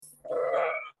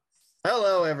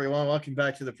everyone. Welcome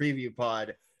back to the preview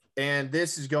pod. And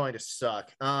this is going to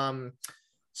suck.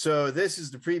 So this is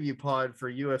the preview pod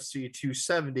for UFC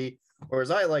 270, or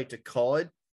as I like to call it,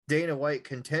 Dana White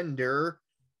Contender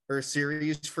or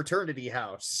Series Fraternity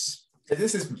House.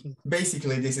 This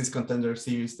is Contender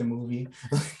Series, the movie.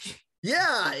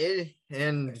 Yeah,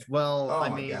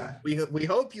 God. we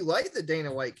hope you like the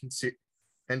Dana White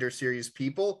Contender Series,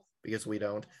 people, because we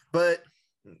don't. But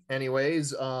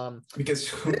anyways,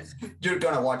 because you're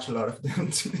gonna watch a lot of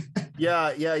them.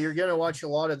 yeah, you're gonna watch a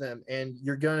lot of them, and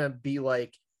you're gonna be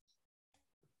like,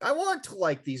 I want to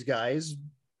like these guys,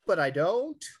 but I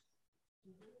don't.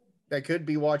 I could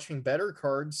be watching better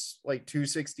cards like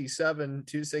 267,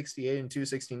 268, and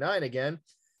 269 again,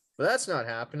 but that's not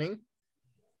happening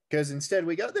because instead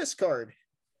we got this card.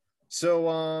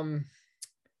 So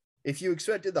if you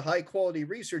expected the high quality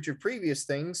research of previous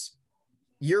things,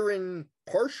 you're in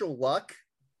partial luck,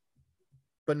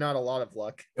 but not a lot of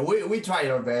luck. We tried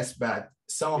our best, but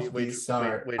some of these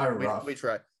are rough. We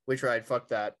tried. Fuck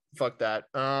that.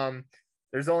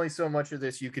 There's only so much of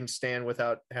this you can stand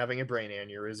without having a brain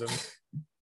aneurysm.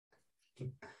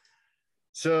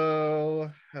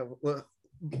 So,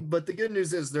 but the good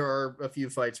news is there are a few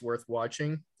fights worth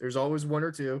watching. There's always one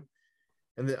or two,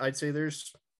 and I'd say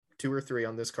there's 2 or 3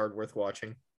 on this card worth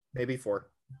watching, maybe 4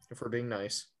 if we're being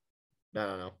nice. I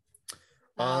don't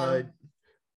know.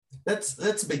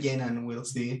 Let's begin and we'll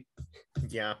see.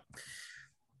 Yeah.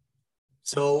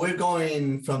 So we're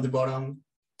going from the bottom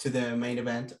to the main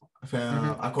event,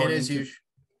 according to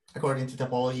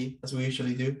topology, as we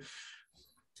usually do.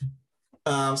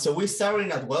 So we're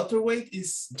starting at welterweight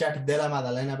is Jack Della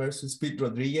Maddalena versus Pete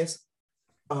Rodriguez.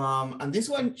 And this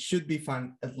one should be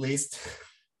fun, at least.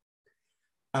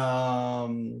 Do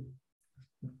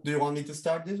you want me to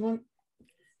start this one?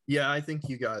 Yeah, I think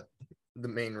you got the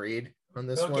main read on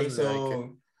this one. Okay,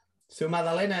 so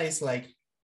Maddalena is like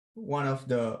one of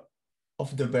the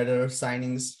better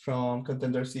signings from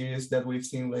Contender Series that we've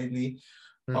seen lately.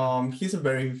 Mm-hmm. He's a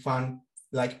very fun,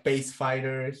 like, pace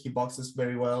fighter. He boxes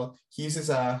very well. He uses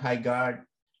a high guard,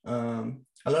 a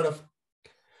lot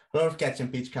of catch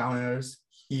and pitch counters.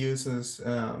 He uses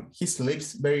he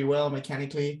slips very well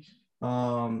mechanically.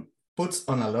 Puts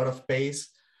on a lot of pace.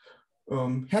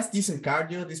 Has decent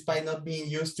cardio despite not being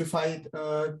used to fight.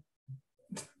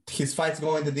 His fights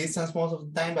go in the distance most of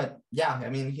the time, but yeah, I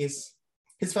mean he's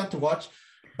fun to watch.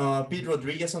 Pete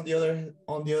Rodriguez on the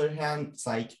other hand, it's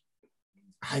like,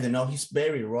 I don't know, he's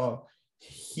very raw.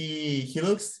 He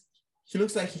looks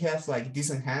like he has like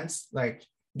decent hands. Like,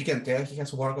 you can tell he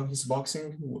has work on his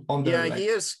boxing.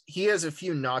 He has a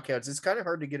few knockouts. It's kind of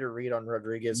hard to get a read on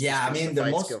Rodriguez. Yeah, I mean, the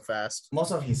fights go fast.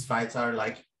 Most of his fights are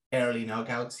like early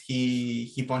knockouts.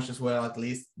 He punches well, at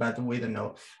least, but we don't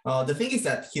know. The thing is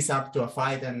that he's up to a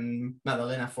fight, and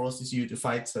Maddalena forces you to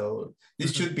fight, so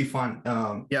this should be fun.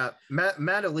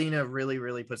 Maddalena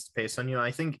really puts the pace on you.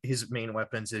 I think his main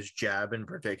weapons is jab in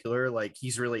particular. Like,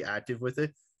 he's really active with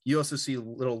it. You also see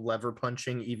little lever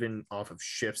punching even off of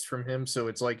shifts from him, so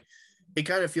it's like, it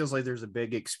kind of feels like there's a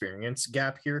big experience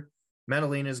gap here.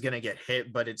 Maddalena is going to get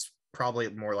hit, but it's probably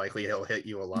more likely he'll hit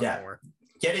you a lot more.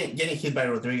 Getting hit by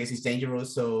Rodriguez is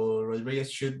dangerous, so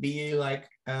Rodriguez should be like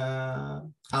a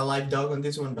live dog on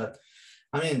this one. But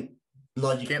I mean,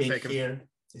 logic pick here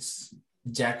is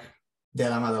Jack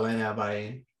Della Maddalena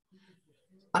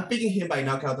I'm picking him by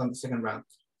knockout on the second round.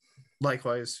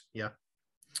 Likewise, yeah.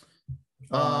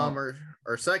 Our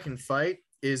second fight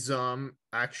is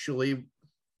actually,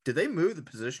 did they move the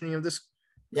positioning of this?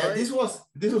 Yeah, fight?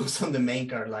 This was on the main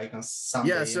card, like on Sunday.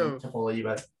 Yeah, so topology,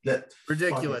 but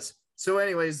ridiculous. So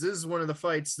anyways, this is one of the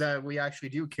fights that we actually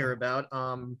do care about.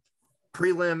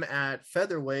 Prelim at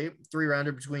featherweight,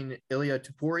 3-rounder between Ilya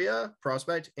Topuria,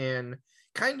 prospect, and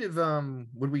kind of,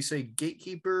 would we say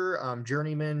gatekeeper,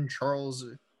 journeyman Charles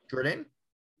Jourdain?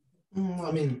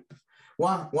 I mean,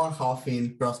 one half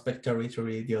in prospect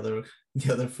territory, the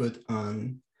other foot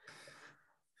on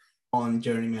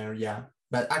journeyman, yeah.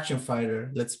 But action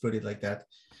fighter, let's put it like that.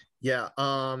 Yeah,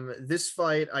 this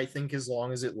fight, I think, as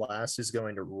long as it lasts, is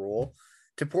going to rule.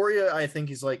 Topuria, I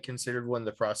think, is like considered one of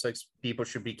the prospects people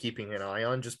should be keeping an eye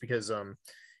on, just because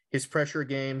his pressure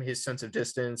game, his sense of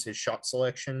distance, his shot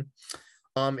selection.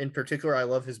 In particular, I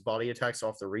love his body attacks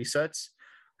off the resets.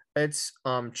 It's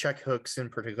check hooks in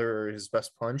particular are his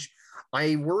best punch.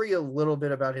 I worry a little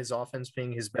bit about his offense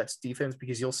being his best defense,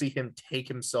 because you'll see him take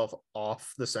himself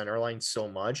off the center line so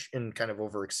much and kind of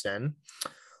overextend.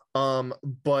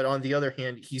 But on the other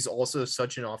hand, he's also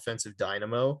such an offensive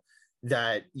dynamo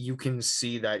that you can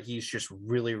see that he's just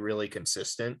really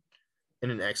consistent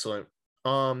and an excellent.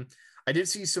 I did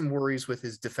see some worries with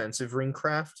his defensive ring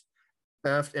craft.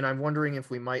 And I'm wondering if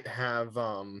we might have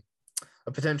a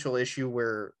potential issue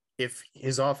where if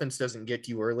his offense doesn't get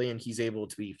to you early and he's able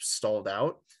to be stalled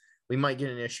out, we might get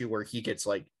an issue where he gets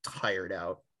like tired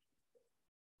out.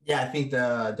 Yeah, I think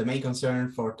the main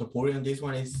concern for Topuria on this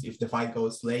one is if the fight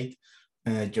goes late.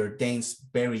 Jourdain's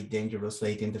very dangerous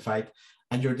late in the fight,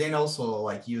 and Jourdain also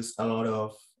like used a lot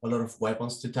of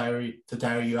weapons to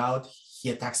tire you out. He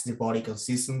attacks the body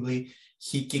consistently.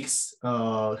 He kicks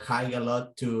high a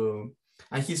lot to,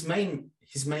 and his main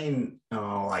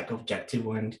like objective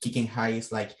when kicking high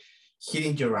is like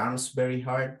hitting your arms very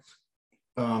hard.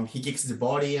 He kicks the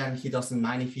body and he doesn't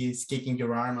mind if he's kicking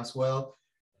your arm as well.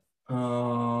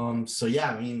 So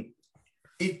yeah, I mean,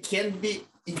 it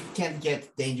can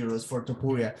get dangerous for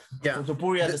Topuria. Yeah. For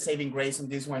Topuria, the saving grace on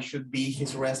this one should be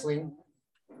his wrestling.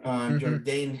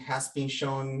 Jourdain has been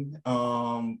shown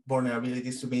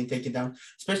vulnerabilities to being taken down,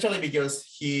 especially because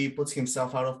he puts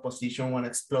himself out of position when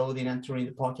exploding and entering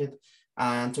the pocket.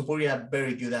 And Topuria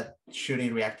very good at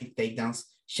shooting reactive takedowns,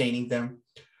 chaining them.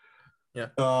 Yeah.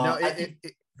 Now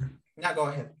go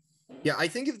ahead. Yeah, I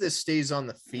think if this stays on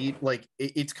the feet, like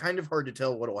it's kind of hard to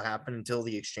tell what will happen until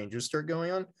the exchanges start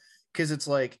going on, because it's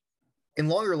like in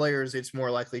longer layers, it's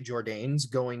more likely Jourdain's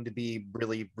going to be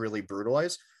really, really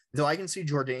brutalized. Though I can see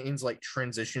Jourdain's like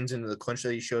transitions into the clinch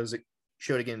that he showed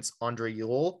against Andre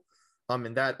Ewell,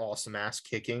 and that awesome ass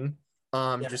kicking,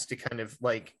 just to kind of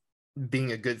like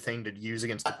being a good thing to use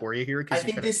against Topuria here. I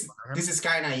think this is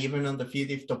kind of even on the feet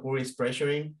if Topuria is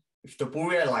pressuring. If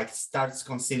Topuria like starts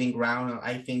conceding ground,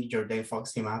 I think Jourdain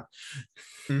fucks him up.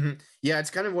 Yeah,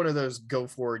 it's kind of one of those go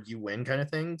forward, you win kind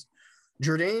of things.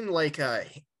 Jourdain, like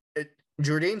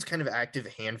Jourdain's kind of active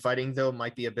hand fighting though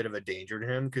might be a bit of a danger to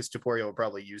him because Topuria will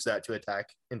probably use that to attack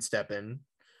and step in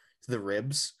to the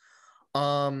ribs.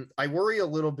 I worry a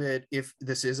little bit if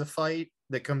this is a fight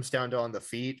that comes down to on the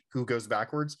feet, who goes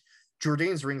backwards.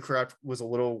 Jourdain's ring craft was a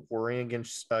little worrying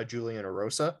against Julian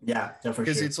Erosa. Yeah,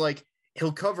 because it's like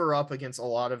he'll cover up against a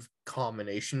lot of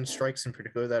combination strikes in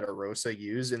particular that Erosa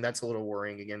used, and that's a little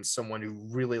worrying against someone who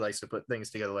really likes to put things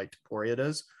together like Topuria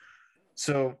does.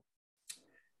 So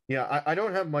yeah, I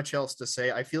don't have much else to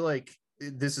say. I feel like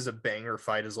this is a banger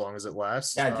fight as long as it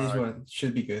lasts. Yeah, this one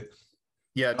should be good.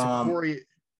 Yeah, Topuria.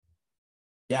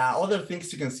 Yeah, other things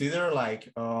to consider,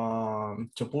 like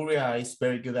Topuria is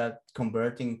very good at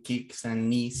converting kicks and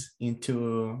knees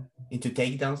into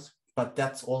takedowns, but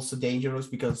that's also dangerous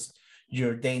because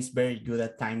Jourdain's very good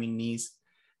at timing knees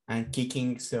and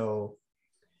kicking. So,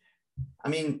 I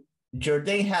mean,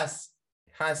 Jourdain has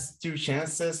two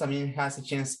chances. I mean, has a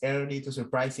chance early to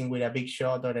surprise him with a big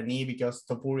shot or a knee because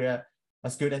Topuria,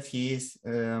 as good as he is,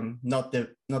 not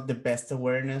the best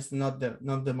awareness, not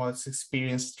the most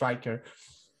experienced striker.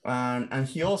 And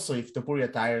he also, if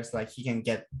Topuria tires, like he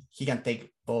can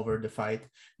take over the fight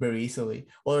very easily.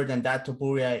 Other than that,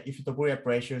 if Topuria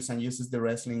pressures and uses the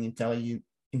wrestling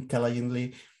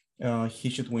intelligently, he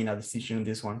should win a decision in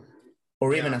this one,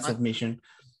 or even a submission.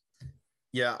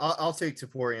 Yeah, I'll take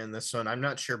Topuria in this one. I'm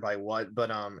not sure by what,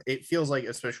 but it feels like,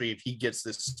 especially if he gets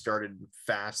this started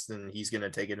fast, then he's going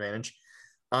to take advantage.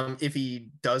 If he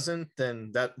doesn't,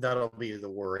 then that'll be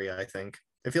the worry, I think.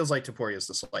 It feels like Topuria is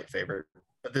the slight favorite,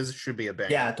 but this should be a bang.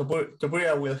 Yeah,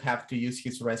 Topuria will have to use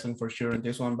his wrestling for sure in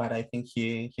this one, but I think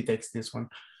he takes this one.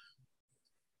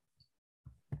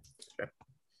 Okay.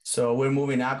 So we're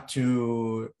moving up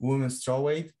to women's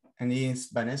strawweight, and it's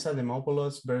Vanessa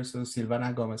Demopoulos versus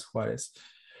Silvana Gomez Juarez.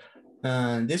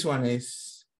 And this one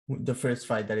is the first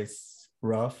fight that is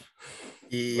rough.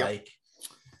 Yeah.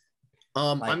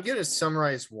 I'm going to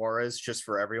summarize Juarez just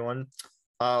for everyone.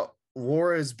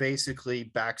 Juarez basically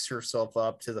backs herself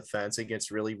up to the fence and gets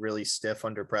really, really stiff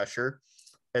under pressure,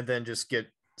 and then just gets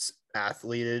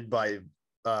athleted by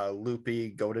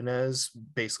Lupi Godinez,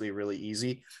 basically really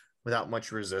easy, without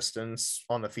much resistance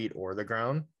on the feet or the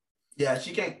ground. Yeah,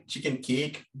 she can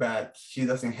kick, but she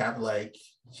doesn't have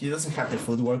the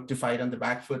footwork to fight on the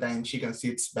back foot, and she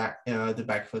concedes the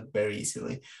back foot very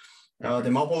easily.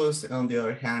 Demopoulos, on the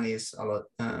other hand, is a lot.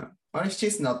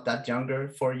 She's not that younger,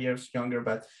 4 years younger,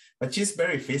 but she's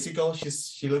very physical.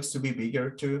 She looks to be bigger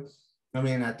too. I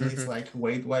mean, at least like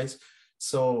weight wise.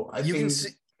 So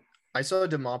I saw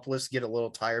Demopoulos get a little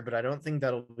tired, but I don't think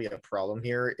that'll be a problem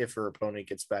here if her opponent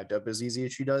gets backed up as easy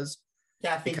as she does.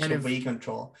 Yeah, I think she'll be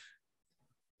control.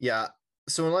 Yeah.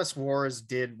 So unless Juarez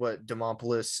did what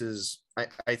Demopoulos is,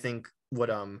 I think what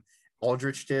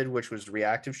Aldrich did, which was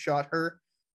reactive shot her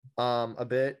a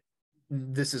bit.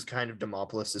 This is kind of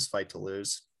Demopoulos' fight to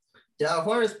lose. Yeah,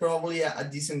 Juarez probably a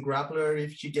decent grappler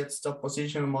if she gets top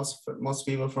position. Most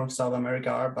people from South America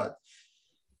are, but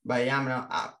But yeah,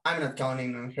 I'm not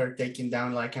counting on her taking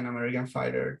down like an American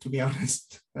fighter, to be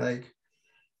honest. Like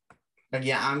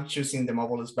yeah, I'm choosing the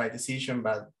Mobiles by decision,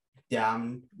 but yeah,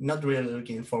 I'm not really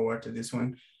looking forward to this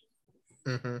one.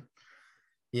 Mm-hmm.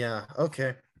 Yeah.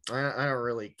 Okay. I don't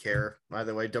really care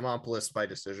either way. Demopolis by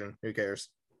decision. Who cares?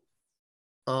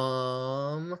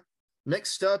 Um.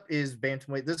 Next up is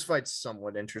bantamweight. This fight's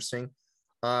somewhat interesting.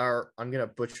 I'm gonna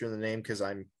butcher the name because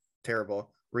I'm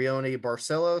terrible. Rione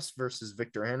Barcelos versus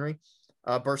Victor Henry.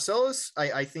 Barcelos,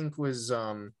 I think was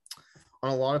on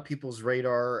a lot of people's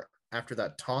radar after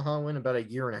that Taha win about a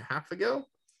year and a half ago.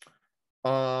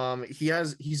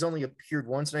 He's only appeared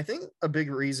once, and I think a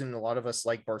big reason a lot of us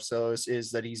like Barcelos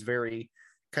is that he's very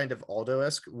kind of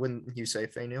Aldo-esque. When you say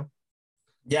Feinu?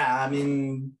 Yeah, I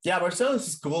mean, yeah, Barcelos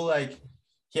is cool. Like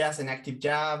he has an active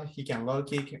jab, he can low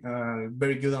kick,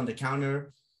 very good on the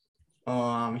counter.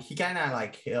 He kind of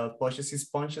like pushes his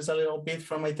punches a little bit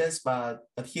from my test, but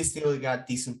he still got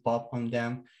decent pop on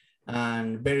them,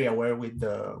 and very aware with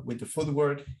the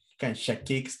footwork. Can check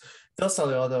kicks. Does a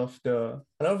lot of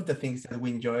the things that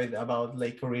we enjoyed about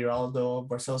like Riraldo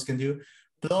Barcelos can do.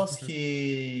 Plus,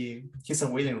 he's a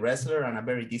willing wrestler and a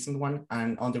very decent one,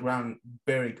 and on the ground,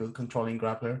 very good controlling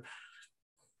grappler.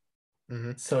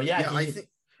 Mm-hmm. So yeah, I think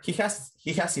he has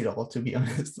it all, to be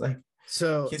honest. Like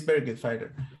so. he's a very good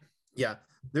fighter. Yeah,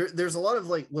 there's a lot of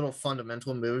like little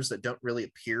fundamental moves that don't really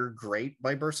appear great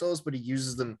by Barcelos, but he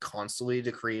uses them constantly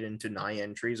to create into deny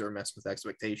entries or mess with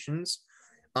expectations.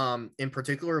 In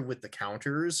particular with the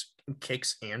counters,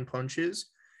 kicks and punches.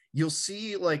 You'll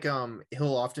see like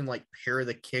he'll often like pair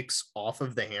the kicks off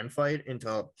of the hand fight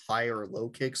into high or low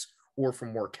kicks or for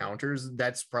more counters.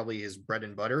 That's probably his bread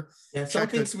and butter. Yeah, some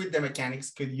things with the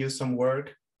mechanics could use some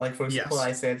work. Like for example, yes.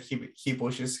 I said he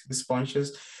pushes his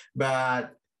punches,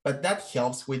 but that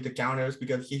helps with the counters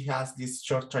because he has this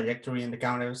short trajectory in the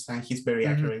counters and he's very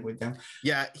accurate with them.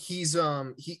 Yeah, he's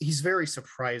very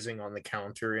surprising on the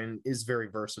counter and is very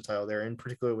versatile there, in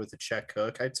particular with the check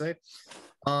hook, I'd say.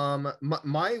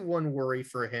 My one worry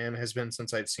for him has been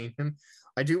since I've seen him,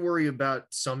 I do worry about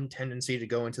some tendency to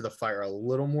go into the fire a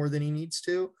little more than he needs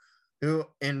to.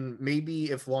 And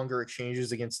maybe if longer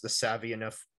exchanges against the savvy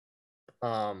enough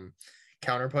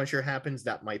counterpuncher happens,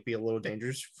 that might be a little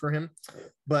dangerous for him.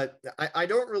 But I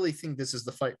don't really think this is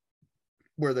the fight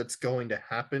where that's going to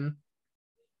happen.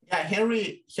 Yeah,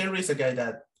 Henry's a guy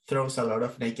that throws a lot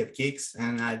of naked kicks,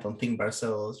 and I don't think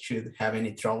Barcelos should have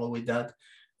any trouble with that.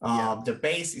 The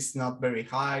base is not very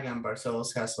high, and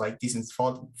Barcelos has like decent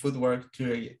footwork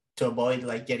to avoid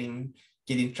like getting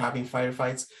trapped in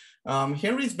firefights.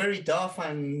 Henry's very tough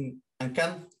and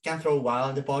can throw wild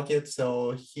in the pocket,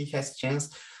 so he has a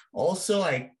chance. Also,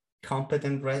 like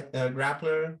competent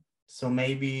grappler, so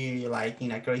maybe like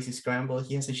in a crazy scramble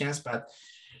he has a chance. But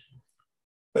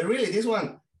really, this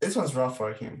one's rough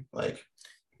for him. Like,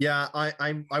 yeah,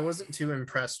 I wasn't too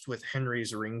impressed with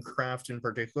Henry's ring craft in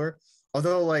particular.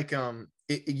 Although, like,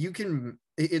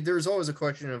 there's always a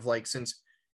question of like, since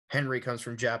Henry comes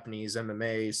from Japanese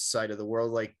MMA side of the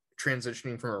world, like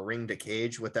transitioning from a ring to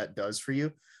cage, what that does for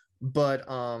you. But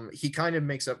he kind of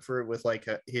makes up for it with like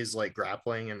his like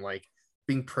grappling and like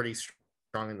being pretty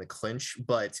strong in the clinch.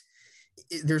 But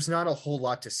there's not a whole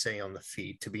lot to say on the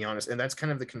feet, to be honest, and that's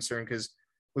kind of the concern because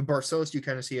with Barcelos, you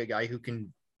kind of see a guy who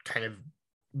can kind of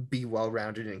be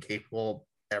well-rounded and capable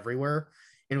everywhere,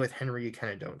 and with Henry, you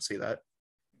kind of don't see that.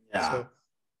 Yeah. So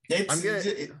it's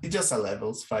just a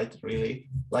levels fight, really.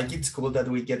 Like it's cool that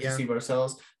we get to see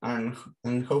Barcelos,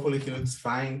 and hopefully he looks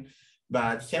fine.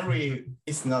 But Henry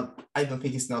is not. I don't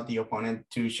think he's not the opponent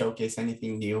to showcase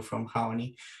anything new from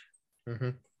Haoni.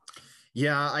 Mm-hmm.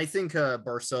 Yeah, I think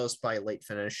Barcelos by late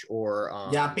finish or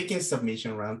picking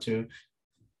submission round 2.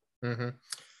 Mm-hmm.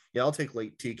 Yeah, I'll take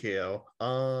late TKO.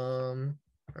 All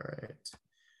right.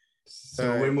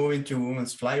 So we're moving to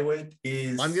women's flyweight.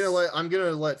 I'm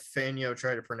gonna let Fanyo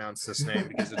try to pronounce this name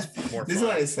because it's more. This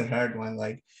one is a hard one.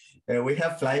 Like we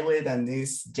have flyweight and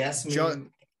this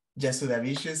Jasmine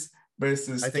Jasudavicius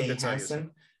versus Kay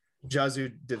Hansen.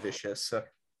 Jasudavicius.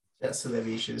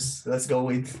 Jasudavicius. Let's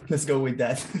go with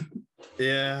that.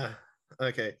 Yeah.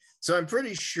 Okay. So I'm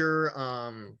pretty sure.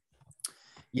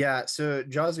 Yeah. So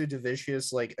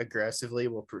Jasudavicius like aggressively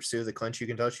will pursue the clinch. You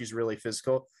can tell she's really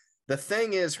physical. The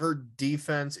thing is, her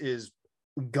defense is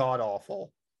god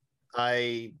awful.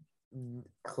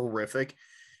 Horrific.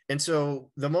 And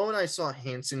so the moment I saw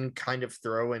Hansen kind of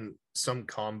throw in some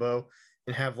combo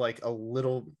and have like a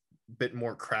little bit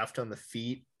more craft on the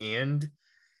feet and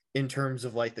in terms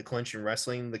of like the clinch and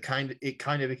wrestling, it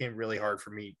kind of became really hard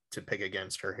for me to pick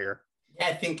against her here. Yeah,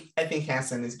 I think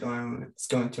Hansen is going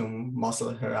to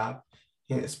muscle her up.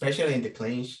 especially in the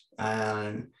clinch.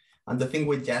 And the thing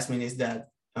with Jasmine is that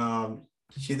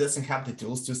she doesn't have the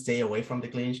tools to stay away from the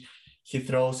clinch. She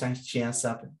throws and she ends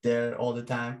up there all the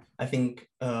time. I think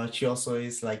she also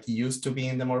is like used to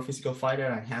being the more physical fighter,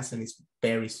 and Hansen is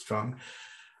very strong.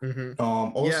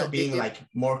 Also being like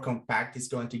more compact is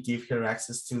going to give her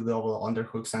access to double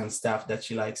underhooks and stuff that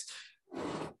she likes.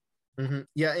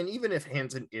 Yeah, and even if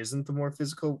Hansen isn't the more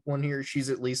physical one here, she's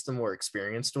at least the more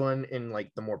experienced one and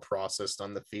like the more processed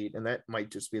on the feet, and that might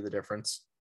just be the difference.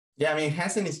 Yeah, I mean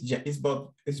Hansen is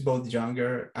both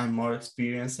younger and more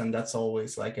experienced, and that's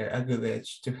always like a good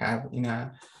edge to have in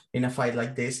a fight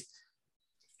like this.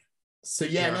 So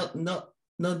yeah.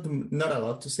 Not a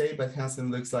lot to say, but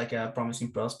Hansen looks like a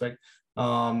promising prospect,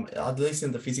 at least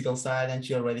in the physical side, and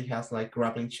she already has like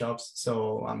grappling chops.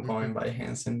 So I'm going by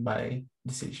Hansen by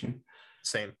decision.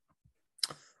 Same.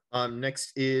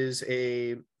 Next is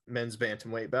a men's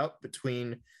bantamweight bout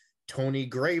between Tony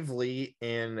Gravely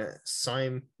and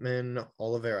Simon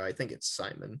Oliveira. I think it's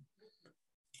Simon.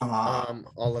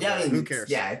 Oliveira. Yeah, who cares?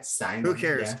 Yeah, it's Simon. Who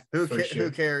cares? Yeah, Who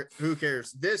cares? Who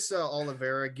cares? This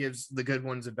Oliveira gives the good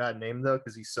ones a bad name though,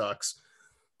 because he sucks.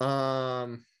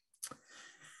 Why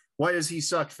does he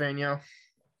suck, Fanyo?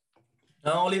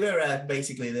 Oliveira,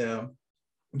 basically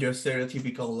your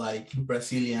stereotypical like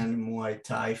Brazilian Muay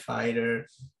Thai fighter,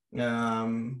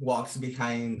 walks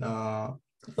behind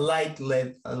light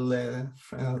leg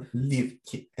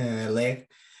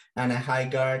and a high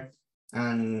guard,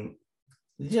 and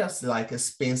just like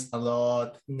spins a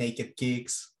lot, naked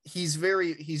kicks. He's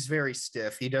very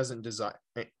stiff. He doesn't disguise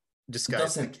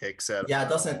the kicks at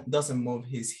all. Doesn't move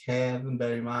his head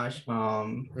very much.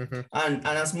 And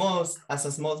as most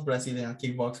Brazilian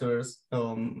kickboxers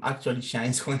actually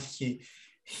shines when he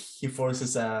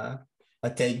forces a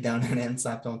takedown and ends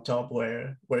up on top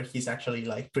where he's actually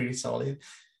like pretty solid.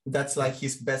 That's like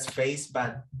his best face,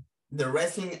 but the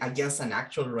wrestling against an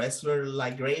actual wrestler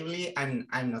like Gravely, I'm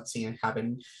not seeing it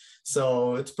happen.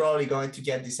 So it's probably going to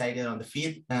get decided on the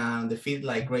feet. The feet,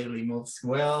 like Gravely moves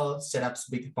well, set up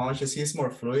big punches. He's more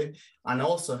fluid and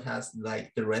also has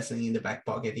like the wrestling in the back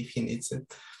pocket if he needs it.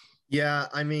 Yeah,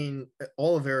 I mean,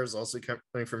 Oliveira is also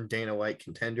coming from Dana White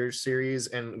Contenders Series,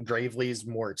 and Gravely is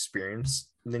more experienced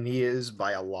than he is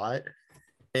by a lot.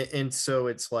 And so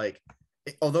it's like,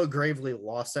 although Gravely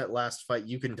lost that last fight,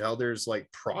 you can tell there's like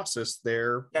process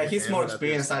there. Yeah, he's more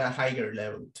experienced at a higher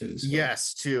level too. So.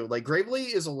 Yes, too. Like Gravely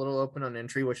is a little open on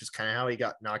entry, which is kind of how he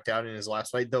got knocked out in his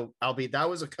last fight. Though, albeit that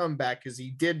was a comeback because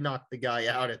he did knock the guy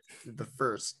out at the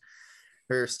first.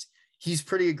 He's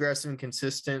pretty aggressive and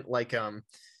consistent. Like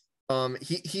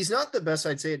he's not the best,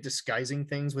 I'd say, at disguising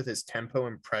things with his tempo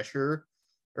and pressure.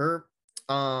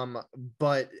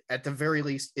 But at the very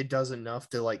least, it does enough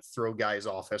to like throw guys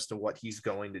off as to what he's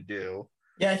going to do.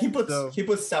 Yeah, he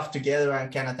puts stuff together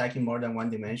and can attack in more than one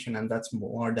dimension, and that's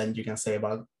more than you can say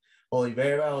about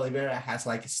Oliveira. Oliveira has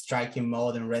like striking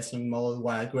mode and wrestling mode,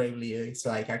 while Gravely is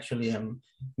like actually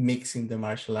mixing the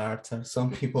martial arts, as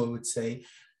some people would say.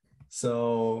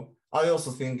 So I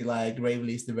also think like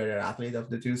Gravely is the better athlete of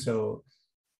the two. So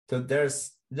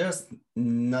there's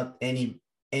not any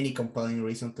compelling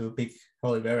reason to pick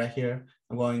Oliveira here.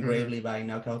 I'm going Gravely by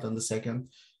knockout on the second.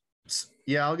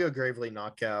 Yeah, I'll go Gravely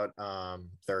knockout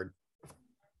third.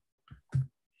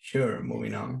 Sure,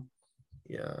 moving on.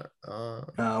 Yeah.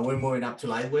 We're moving up to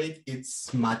lightweight.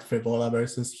 It's Matt Frevola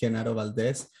versus Genaro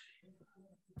Valdez.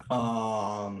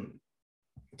 So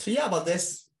yeah,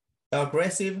 Valdez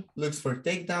aggressive, looks for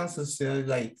takedowns, so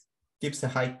like keeps a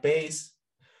high pace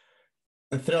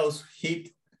and throws hit.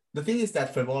 The thing is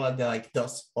that Frevola like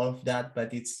does all of that,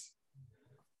 but it's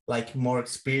like more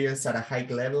experience at a high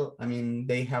level. I mean,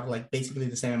 they have like basically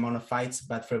the same amount of fights,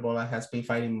 but Frevola has been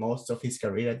fighting most of his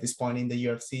career at this point in the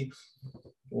UFC,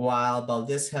 while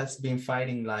Valdez has been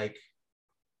fighting like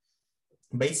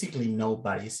basically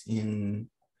nobody's in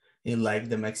like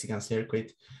the Mexican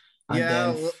circuit.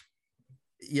 And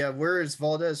where is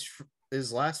Valdez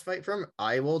his last fight from?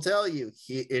 I will tell you,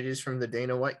 it is from the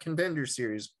Dana White Contender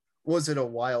Series. Was it a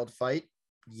wild fight?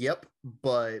 Yep,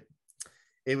 but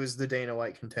it was the Dana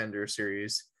White Contender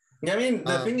Series. Yeah, I mean,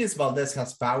 the thing is Valdez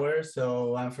has power,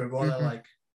 so Frevola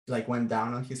like went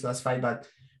down on his last fight, but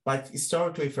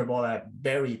historically Frevola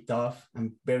very tough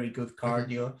and very good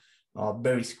cardio,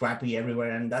 very scrappy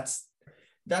everywhere, and that's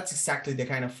exactly the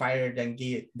kind of fighter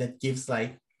that gives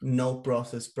like no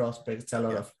process prospects a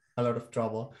lot of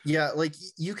trouble. Yeah, like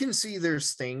you can see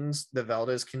there's things that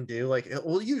Valdez can do. Like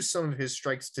we'll use some of his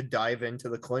strikes to dive into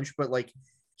the clinch, but like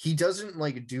he doesn't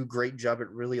like do great job at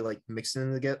really like mixing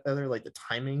them together. Like the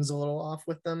timing's a little off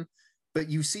with them, but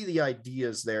you see the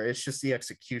ideas there. It's just the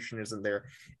execution isn't there.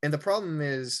 And the problem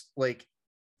is like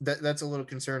that's a little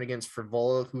concern against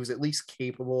Frivola, who's at least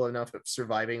capable enough of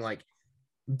surviving like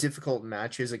difficult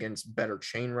matches against better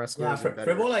chain Yeah, wrestlers and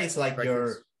better Frivola is like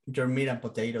strikers. your meat and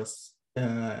potatoes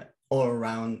all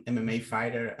around MMA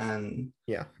fighter,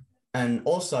 Yeah. and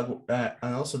also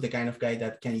the kind of guy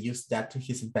that can use that to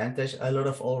his advantage. A lot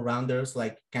of all rounders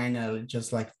like kind of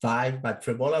just like five, but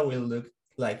Frivola will look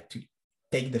like to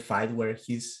take the fight where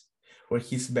he's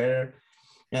better.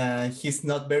 He's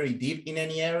not very deep in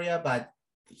any area, but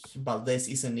Valdez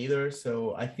isn't either.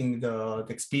 So I think the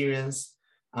experience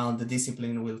and the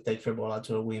discipline will take Frivola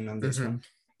to a win on this one.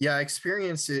 Yeah,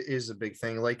 experience is a big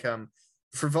thing. Like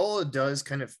Frivola does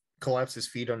kind of collapse his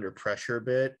feet under pressure a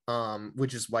bit,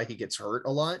 which is why he gets hurt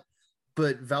a lot.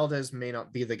 But Valdez may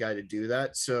not be the guy to do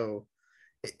that. So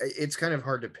it's kind of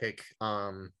hard to pick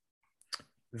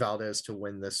Valdez to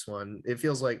win this one. It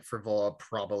feels like Frivola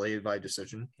probably by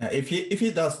decision. If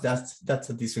he does, that's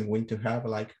a decent win to have,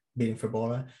 like beating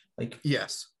Frivola. Like,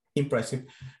 yes, impressive,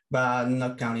 but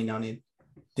not counting on it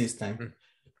this time.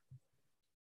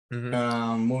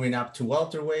 Moving up to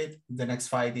welterweight, the next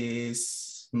fight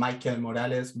is Michael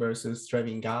Morales versus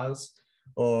Trevin Giles,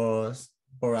 or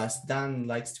as Dan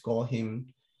likes to call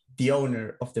him, the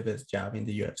owner of the best jab in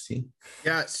the UFC.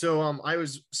 Yeah,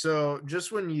 so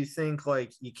just when you think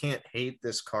like you can't hate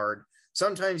this card,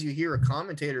 sometimes you hear a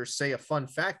commentator say a fun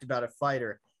fact about a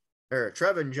fighter.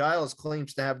 Trevin Giles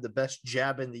claims to have the best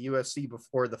jab in the UFC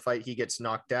before the fight he gets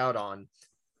knocked out on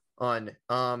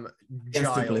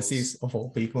Giles of all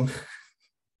people.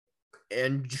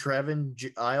 And Trevin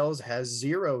Giles has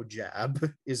zero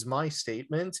jab is my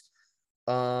statement.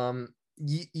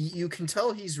 You can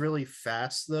tell he's really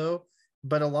fast though,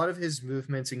 but a lot of his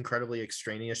movements incredibly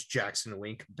extraneous, Jackson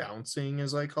Wink bouncing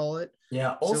as I call it.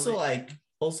 Yeah, also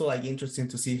interesting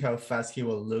to see how fast he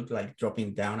will look like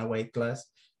dropping down a weight class,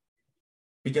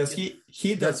 because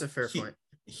he that's a fair point.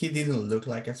 He didn't look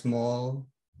like a small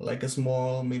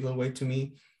middleweight to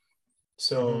me,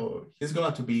 so he's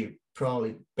going to be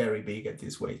probably very big at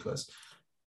this weight class.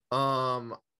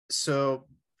 So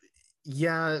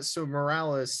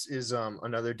Morales is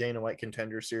another Dana White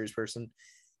Contender Series person,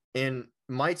 and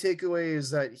my takeaway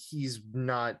is that he's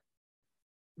not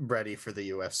ready for the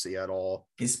UFC at all.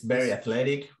 He's very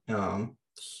athletic.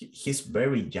 He's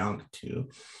very young too.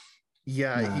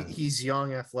 Yeah, he's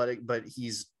young, athletic, but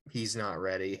he's not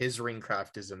ready. His ring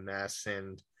craft is a mess,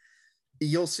 and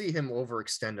you'll see him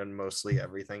overextend on mostly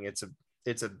everything. It's a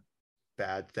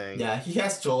bad thing. Yeah, he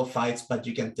has 12 fights, but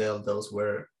you can tell those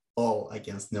were all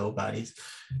against nobodies.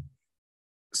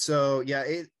 So yeah,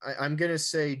 I'm gonna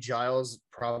say Giles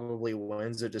probably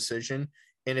wins a decision,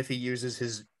 and if he uses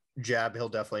his jab, he'll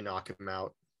definitely knock him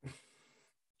out.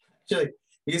 Actually,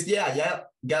 because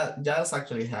Giles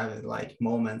actually have like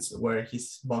moments where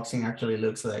his boxing actually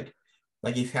looks like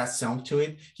it has some to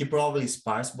it. He probably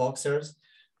spars boxers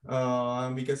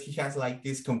because he has like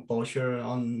this composure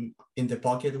in the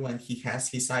pocket when he has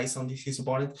his eyes on his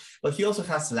opponent, but he also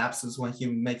has lapses when he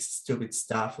makes stupid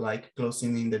stuff like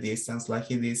closing in the distance, like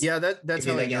he did. Yeah, that's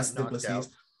how he against got knocked out.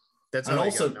 That's how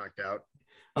he got knocked out.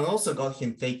 And also got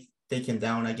him taken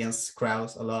down against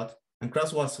Krause a lot, and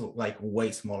Krause was like way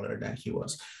smaller than he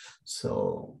was.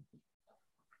 So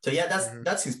yeah,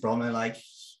 that's his problem. Like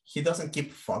he doesn't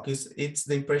keep focus. It's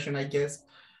the impression I guess.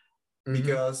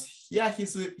 Because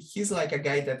he's like a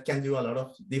guy that can do a lot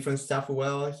of different stuff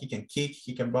well. He can kick,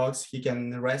 he can box, he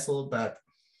can wrestle, but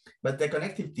the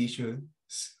connective tissue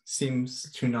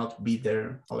seems to not be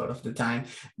there a lot of the time.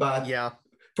 But yeah,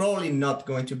 probably not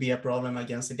going to be a problem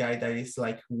against a guy that is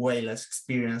like way less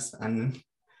experienced and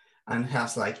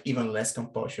has like even less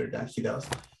composure than he does.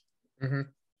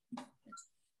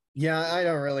 Yeah, I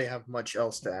don't really have much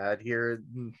else to add here.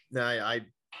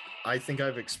 I think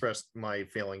I've expressed my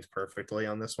feelings perfectly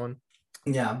on this one.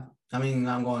 Yeah, I mean,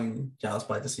 I'm going Giles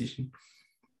by decision.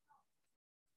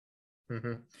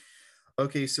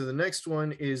 Okay, so the next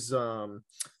one is a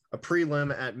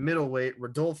prelim at middleweight.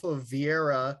 Rodolfo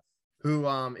Vieira, who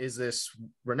is this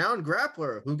renowned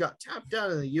grappler who got tapped out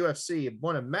in the UFC,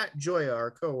 one of Matt Joya, our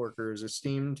coworkers,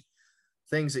 esteemed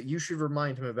things that you should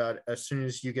remind him about as soon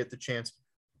as you get the chance,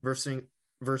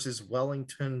 versus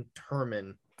Wellington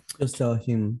Turman. Just tell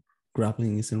him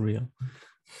grappling isn't real.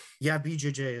 Yeah,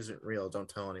 BJJ isn't real. Don't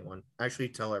tell anyone. Actually,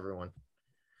 tell everyone.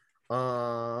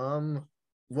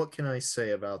 What can I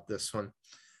say about this one?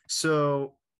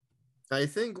 So I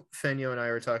think Fenyo and I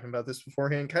were talking about this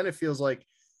beforehand. Kind of feels like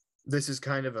this is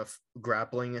kind of a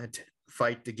grappling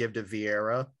fight to give to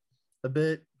Vieira a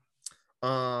bit.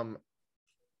 Turman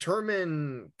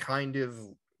kind of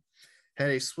had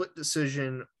a split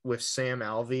decision with Sam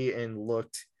Alvey and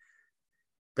looked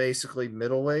basically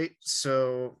middleweight.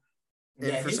 So And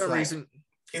Yeah, for some reason,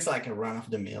 he's like a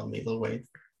run-of-the-mill middleweight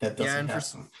that yeah, doesn't have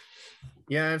some.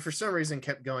 yeah, and for some reason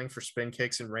kept going for spin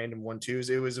kicks and random 1-2s.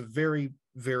 It was a very,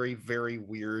 very, very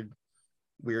weird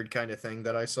kind of thing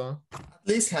that I saw. At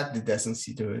least had the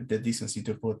decency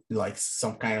to put like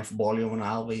some kind of volume on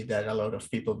Alvi that a lot of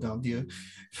people don't do.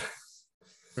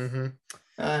 Mm-hmm.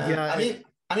 I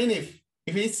mean, if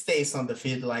he stays on the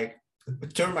field, like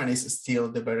Thurman is still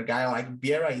the better guy. Like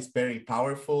Vieira is very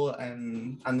powerful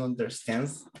and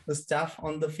understands the stuff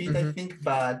on the field, I think,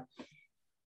 but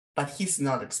he's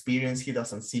not experienced. He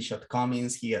doesn't see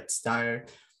shortcomings. He gets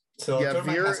tired. So yeah,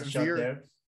 Thurman has a shot there.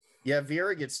 Yeah,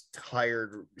 Vieira gets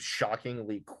tired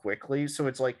shockingly quickly. So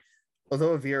it's like,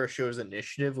 although Vieira shows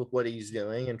initiative with what he's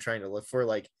doing and trying to look for,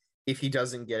 like if he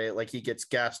doesn't get it, like he gets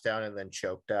gassed down and then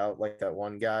choked out, like that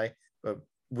one guy. But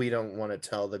we don't want to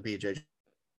tell the BJ.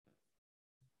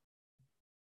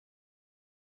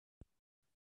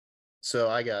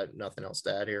 So I got nothing else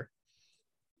to add here.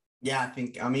 Yeah,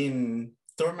 I mean,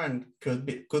 Thurman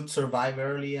could survive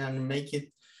early and make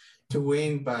it to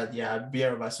win, but yeah,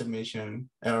 Vieira by submission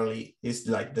early is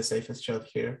like the safest shot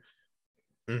here.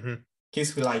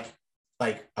 He's like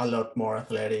a lot more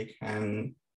athletic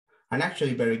and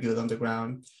actually very good on the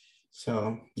ground.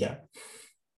 So yeah.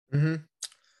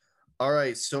 All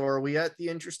right. So are we at the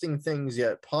interesting things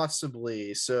yet?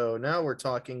 Possibly. So now we're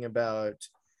talking about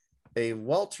a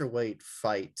welterweight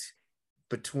fight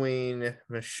between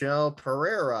Michel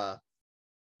Pereira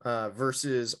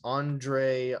versus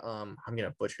Andre. I'm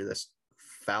gonna butcher this.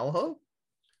 Fialho?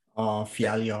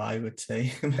 Fialho, I would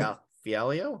say.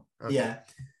 Fialho? Okay. Yeah.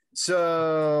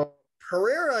 So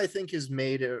Pereira, I think, has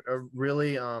made a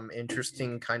really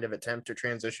interesting kind of attempt to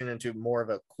transition into more of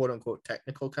a quote unquote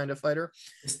technical kind of fighter.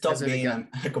 Stop being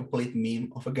a complete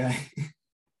meme of a guy.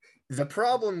 The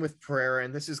problem with Pereira,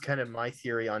 and this is kind of my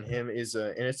theory on him, is,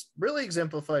 and it's really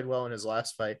exemplified well in his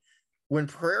last fight, when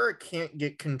Pereira can't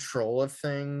get control of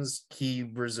things, he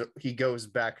goes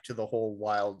back to the whole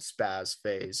wild spaz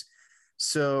phase.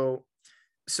 So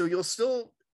you'll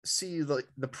still see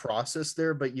the process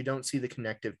there, but you don't see the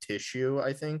connective tissue,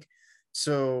 I think.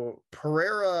 So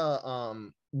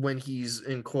Pereira, when he's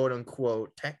in quote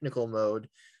unquote technical mode,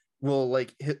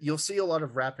 you'll see a lot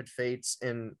of rapid feints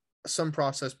and some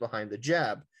process behind the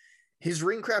jab. His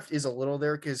ring craft is a little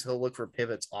there because he'll look for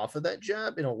pivots off of that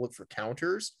jab and he'll look for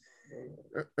counters,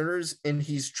 and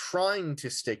he's trying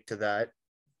to stick to that.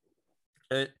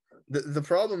 The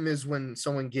problem is when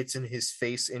someone gets in his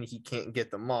face and he can't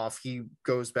get them off, he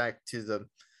goes back to the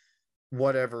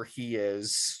whatever he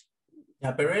is.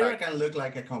 Yeah, Pereira can look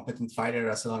like a competent fighter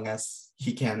as long as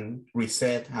he can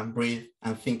reset and breathe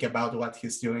and think about what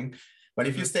he's doing. But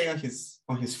if you stay on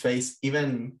his face,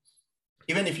 even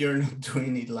if you're not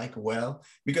doing it like well,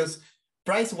 because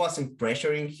Price wasn't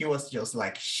pressuring, he was just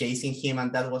like chasing him,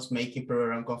 and that was making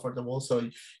Pereira uncomfortable. So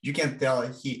you can tell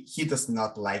he does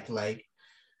not like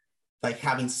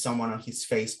having someone on his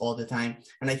face all the time.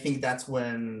 And I think that's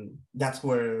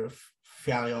where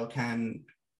Fialho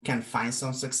can find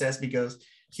some success, because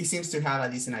he seems to have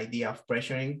a decent idea of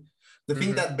pressuring. The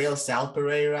thing that bails out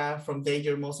Pereira from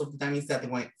danger most of the time is that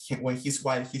when he's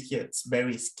wild, he gets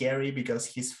very scary because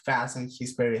he's fast and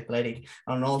he's very athletic,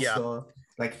 and also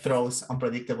like throws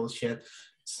unpredictable shit.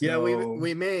 So, yeah,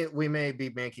 we may be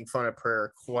making fun of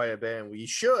Pereira quite a bit, and we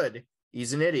should.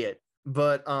 He's an idiot.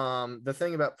 But the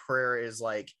thing about Pereira is,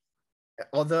 like,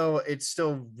 although it's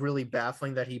still really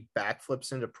baffling that he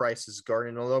backflips into Price's guard,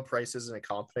 and although Price isn't a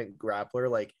competent grappler,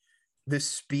 like the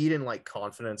speed and like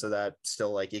confidence of that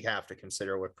still, like, you have to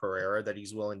consider with Pereira, that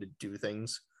he's willing to do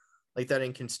things like that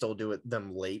and can still do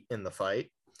them late in the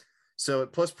fight. So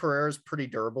plus Pereira's pretty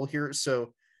durable here.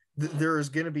 So there is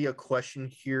going to be a question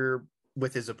here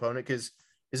with his opponent, because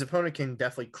his opponent can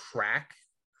definitely crack.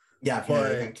 Yeah, he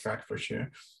can crack for sure.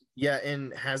 Yeah,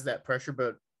 and has that pressure,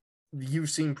 but you've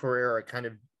seen Pereira kind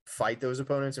of fight those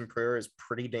opponents, and Pereira is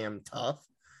pretty damn tough.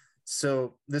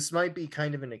 So this might be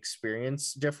kind of an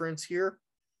experience difference here.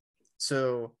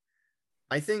 So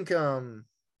I think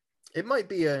it might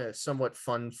be a somewhat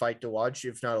fun fight to watch,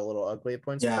 if not a little ugly at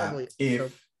points. Yeah, probably,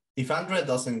 if Andre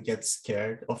doesn't get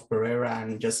scared of Pereira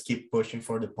and just keep pushing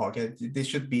for the pocket, this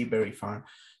should be very fun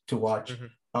to watch.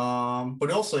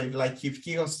 But also if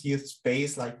he goes to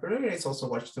space, like Pereira is also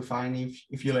watched to find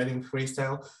if you let him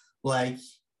freestyle. Like,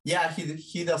 yeah,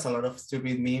 he does a lot of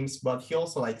stupid memes, but he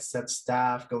also like sets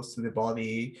stuff, goes to the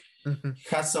body,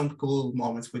 has some cool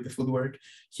moments with the footwork.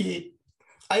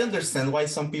 I understand why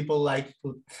some people like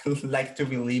to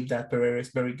believe that Pereira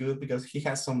is very good, because he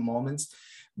has some moments,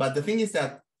 but the thing is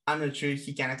that I'm not sure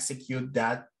he can execute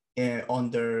that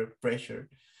under pressure.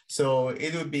 So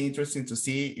it would be interesting to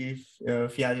see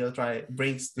if Fialho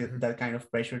brings that kind of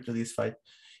pressure to this fight.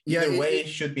 Either way, it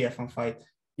should be a fun fight.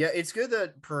 Yeah, it's good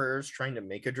that Pereira's trying to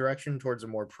make a direction towards a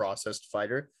more processed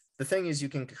fighter. The thing is, you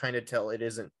can kind of tell it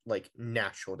isn't like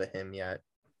natural to him yet.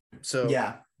 So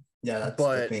yeah, that's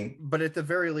the thing. But at the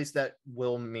very least, that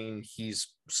will mean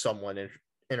he's somewhat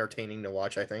entertaining to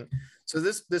watch, I think. So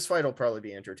this fight will probably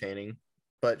be entertaining,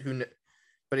 but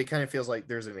it kind of feels like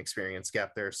there's an experience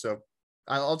gap there. So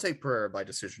I'll take Pereira by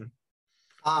decision.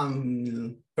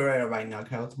 Pereira by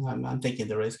knockout. I'm taking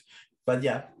the risk, but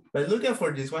yeah. But looking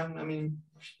for this one, I mean,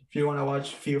 if you want to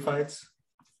watch few fights,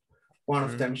 one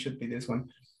of them should be this one.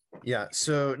 Yeah.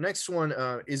 So next one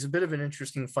is a bit of an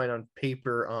interesting fight on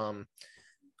paper.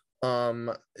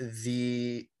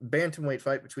 The bantamweight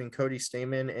fight between Cody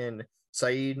Stamann and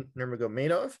Said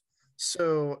Nurmagomedov.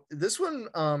 So this one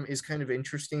is kind of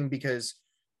interesting because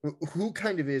who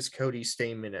kind of is Cody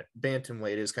Stamann at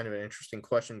bantamweight is kind of an interesting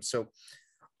question. So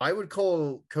I would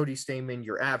call Cody Stamann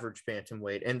your average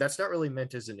bantamweight, and that's not really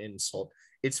meant as an insult.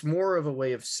 It's more of a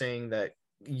way of saying that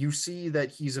you see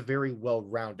that he's a very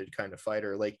well-rounded kind of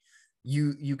fighter. Like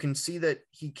you can see that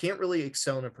he can't really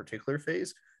excel in a particular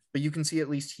phase, but you can see at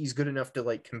least he's good enough to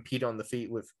like compete on the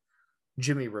feet with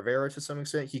Jimmy Rivera to some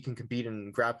extent. He can compete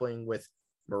in grappling with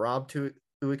Merab to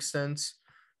extents,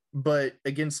 but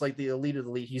against like the elite of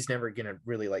the elite, he's never gonna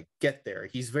really like get there.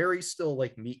 He's very still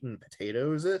like meat and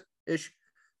potatoes ish,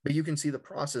 but you can see the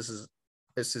processes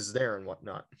this is there and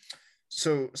whatnot.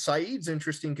 So Saeed's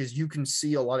interesting because you can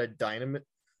see a lot of dynamism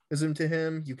to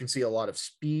him. You can see a lot of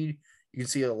speed. You can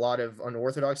see a lot of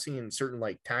unorthodoxy and certain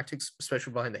like tactics,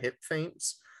 especially behind the hip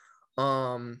feints.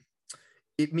 But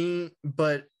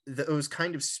those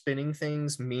kind of spinning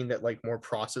things mean that like more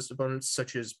processed opponents,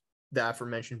 such as the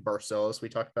aforementioned Barcelos, we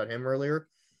talked about him earlier,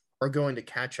 are going to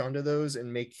catch onto those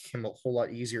and make him a whole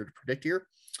lot easier to predict here.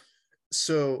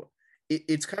 So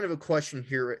it's kind of a question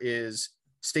here: is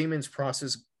Stamann's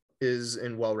process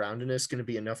and well-roundedness going to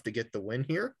be enough to get the win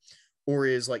here, or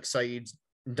is like Saeed's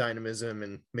dynamism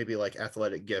and maybe like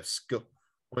athletic gifts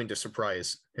going to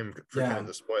surprise him for kind of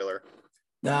the spoiler?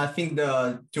 I think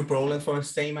the two problems for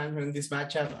Stamann in this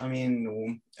matchup, I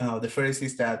mean, the first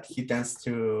is that he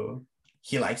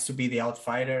likes to be the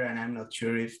outfighter, and I'm not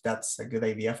sure if that's a good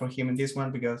idea for him in this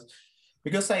one because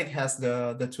Said has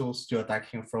the tools to attack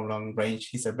him from long range.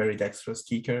 He's a very dexterous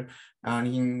kicker, and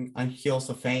he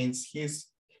also feints. He's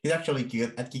actually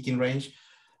good at kicking range.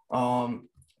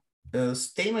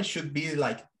 Stamann should be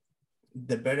like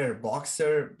the better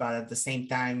boxer, but at the same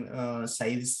time,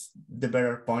 Said is the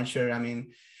better puncher. I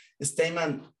mean,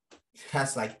 Stamann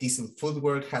has like decent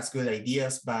footwork, has good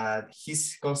ideas, but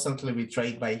he's constantly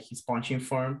betrayed by his punching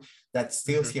form that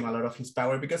steals him a lot of his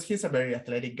power because he's a very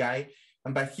athletic guy,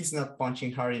 but he's not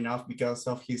punching hard enough because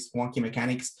of his wonky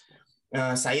mechanics.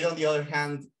 Said, on the other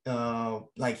hand,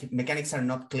 like mechanics are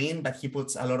not clean, but he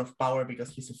puts a lot of power because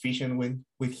he's efficient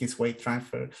with his weight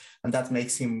transfer, and that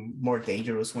makes him more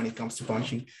dangerous when it comes to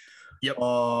punching. Yep.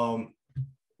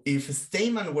 If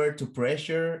Stamann were to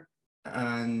pressure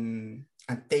and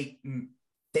take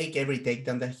every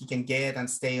takedown that he can get and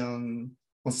stay on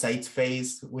Said's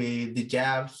face with the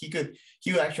jab, he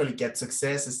would actually get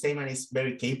success. Stamann is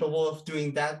very capable of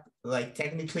doing that, like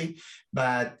technically,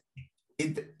 but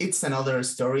it's another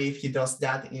story if he does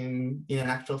that in an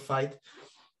actual fight.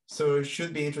 So it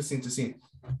should be interesting to see.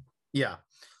 Yeah,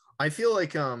 I feel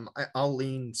like I'll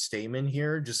lean Stamann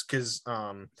here just because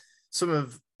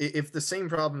if the same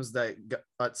problems that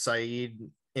got Said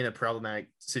in a problematic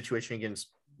situation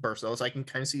against Barcelos, I can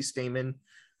kind of see Stamann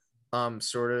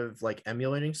sort of like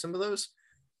emulating some of those.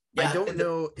 Yeah, I don't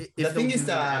know if the thing is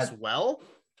that as well.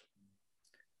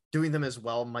 Doing them as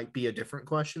well might be a different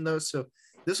question though. So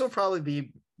this will probably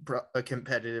be a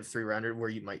competitive 3-rounder where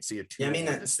you might see a 2. Yeah, I mean,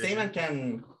 Stamann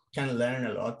can learn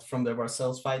a lot from the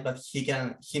Barcelos fight, but he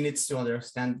needs to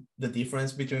understand the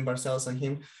difference between Barcelos and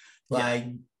him. Like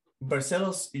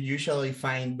Barcelos usually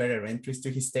find better entries to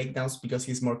his takedowns because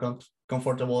he's more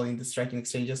comfortable in the striking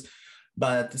exchanges.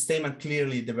 But Stamann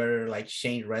clearly the better like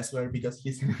chain wrestler because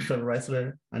he's an actual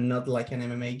wrestler and not like an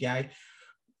MMA guy.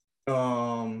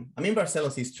 I mean,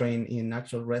 Barcelos is trained in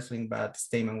actual wrestling, but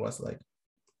Stamann was like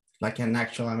an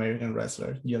actual American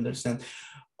wrestler. You understand?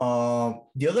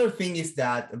 The other thing is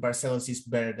that Barcelos is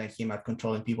better than him at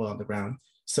controlling people on the ground.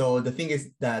 So the thing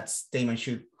is that Stamann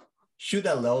should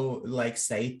allow like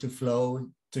Said to flow,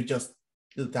 to just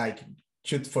like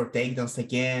shoot for takedowns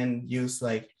again, use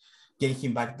like getting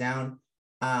him back down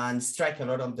and strike a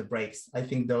lot on the breaks. I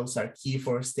think those are key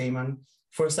for Stamann.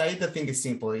 For Said, the thing is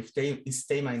simple. If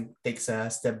Stamann takes a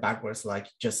step backwards, like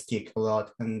just kick a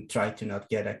lot and try to not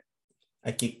get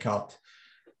a kick caught,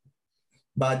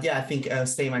 But yeah, I think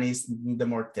Stamen is the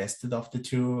more tested of the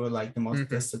two, like the most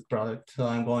tested product. So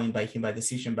I'm going by him by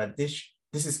decision. But this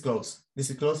is close.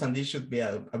 This is close, and this should be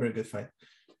a very good fight.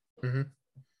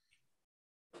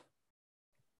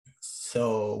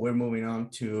 So we're moving on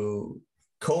to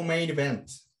co-main event.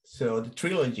 So the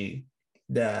trilogy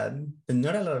that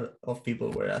not a lot of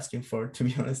people were asking for, to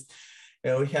be honest.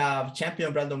 We have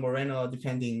champion Brandon Moreno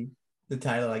defending the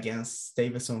title against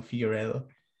Davison Figueiredo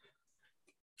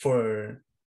for,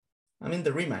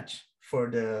 the rematch for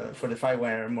the fight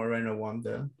where Moreno won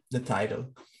the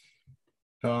title.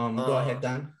 Go ahead,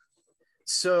 Dan.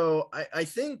 So I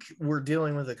think we're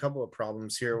dealing with a couple of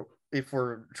problems here if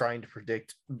we're trying to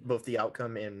predict both the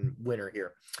outcome and winner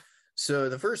here. So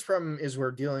the first problem is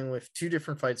we're dealing with two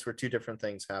different fights where two different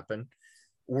things happen.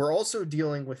 We're also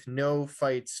dealing with no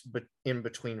fights but in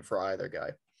between for either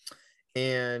guy.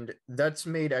 And that's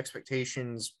made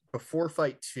expectations before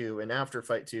fight two and after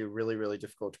fight two really, really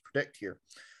difficult to predict here.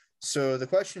 So the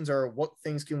questions are, what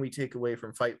things can we take away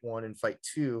from fight one and fight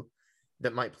two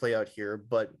that might play out here?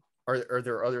 But are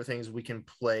there other things we can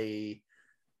play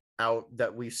out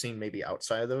that we've seen maybe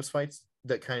outside of those fights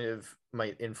that kind of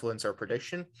might influence our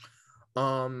prediction?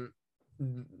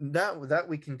 That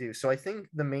we can do. So I think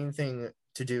the main thing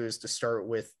to do is to start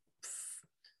with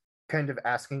kind of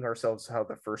asking ourselves how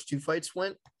the first two fights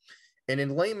went. And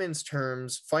in layman's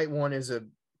terms, fight one is a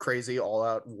crazy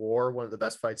all-out war, one of the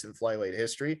best fights in flyweight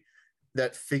history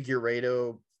that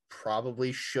Figueiredo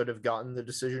probably should have gotten the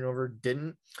decision over,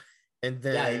 didn't. And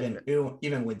then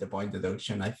even with the point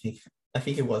deduction, I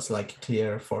think it was like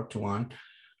clear 4-1.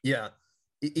 Yeah.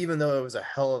 Even though it was a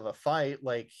hell of a fight,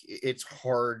 like it's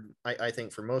hard, I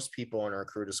think, for most people on our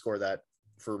crew to score that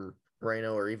for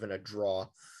Moreno or even a draw.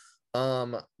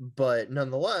 But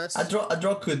nonetheless, a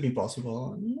draw could be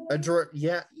possible. A draw,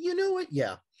 yeah. You know what?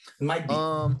 Yeah, it might be.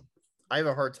 I have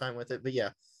a hard time with it, but yeah.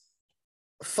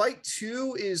 Fight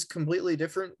two is completely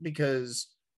different because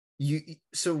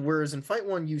whereas in fight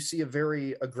one you see a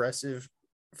very aggressive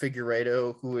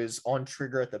Figueiredo who is on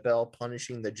trigger at the bell,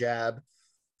 punishing the jab,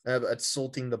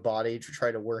 assaulting the body to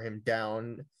try to wear him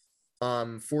down,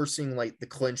 forcing like the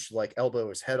clinch, like elbow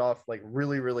his head off, like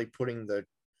really, really putting the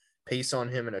pace on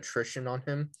him and attrition on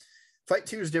him. Fight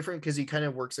two is different because he kind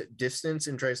of works at distance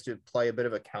and tries to play a bit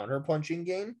of a counter punching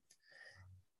game.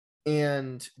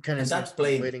 And kind of that's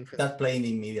playing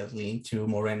immediately into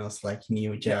Moreno's like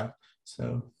new jab.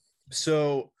 Yeah.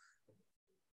 So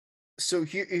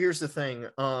here's the thing.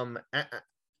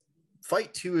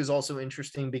 Fight two is also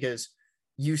interesting because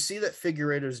you see that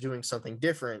Figueiredo is doing something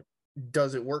different.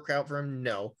 Does it work out for him?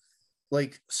 No.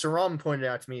 Like Saram pointed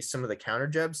out to me, some of the counter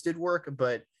jabs did work,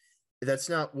 but that's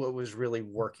not what was really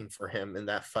working for him in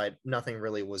that fight. Nothing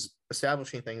really was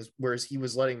establishing things, whereas he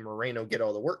was letting Moreno get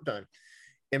all the work done.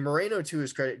 And Moreno, to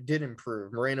his credit, did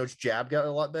improve. Moreno's jab got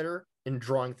a lot better in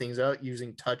drawing things out,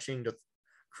 using touching to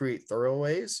create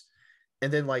throwaways,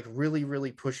 and then like really,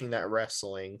 really pushing that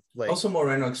wrestling. Like also,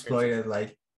 Moreno exploited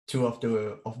like two of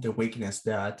the weakness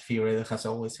that Figueiredo has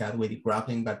always had with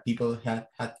grappling, but people had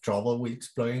trouble with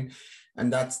exploiting,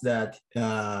 and that's that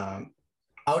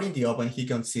out in the open he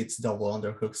concedes double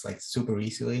underhooks like super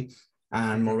easily,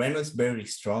 and Moreno is very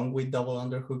strong with double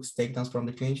underhooks, takedowns from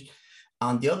the clinch.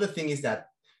 And the other thing is that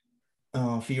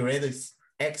Figueiredo is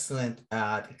excellent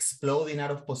at exploding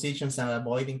out of positions and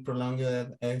avoiding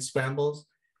prolonged scrambles.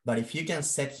 But if you can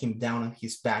set him down on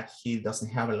his back, he doesn't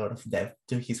have a lot of depth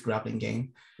to his grappling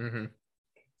game.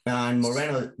 And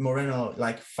Moreno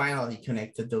like finally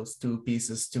connected those two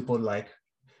pieces to put like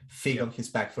Fig on his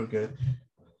back for good.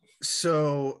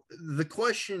 So the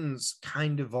questions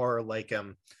kind of are like,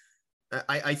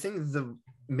 I think the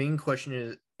main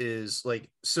question is like,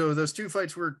 so those two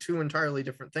fights were two entirely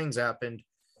different things happened.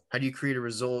 How do you create a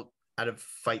result out of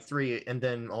fight three? And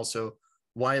then also,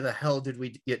 why the hell did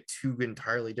we get two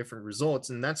entirely different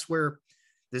results? And that's where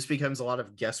this becomes a lot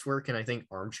of guesswork and I think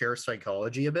armchair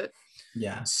psychology a bit.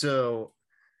 Yeah. So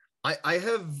I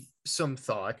have some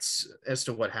thoughts as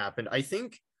to what happened. I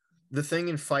think the thing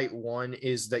in fight one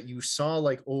is that you saw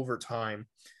like over time,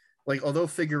 like although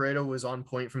Figueiredo was on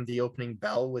point from the opening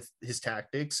bell with his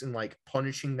tactics and like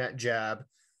punishing that jab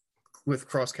with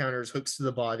cross counters, hooks to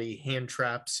the body, hand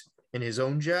traps, and his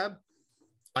own jab,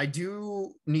 I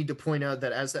do need to point out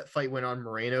that as that fight went on,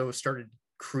 Moreno started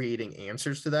creating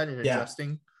answers to that and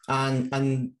adjusting.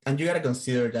 And you gotta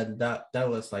consider that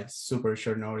was like super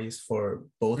short notice for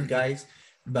both guys.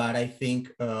 But I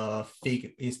think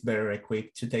Fig is better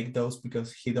equipped to take those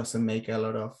because he doesn't make a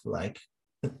lot of like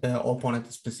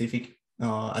opponent specific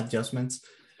adjustments.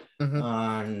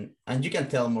 And you can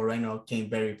tell Moreno came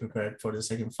very prepared for the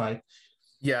second fight.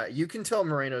 Yeah, you can tell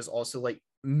Moreno's also like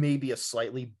maybe a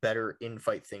slightly better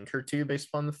in-fight thinker too, based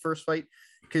upon the first fight,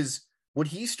 because what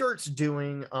he starts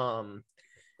doing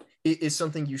is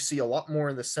something you see a lot more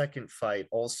in the second fight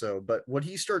also. But what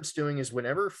he starts doing is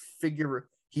whenever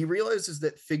he realizes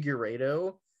that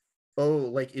Figueiredo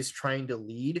like is trying to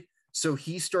lead, so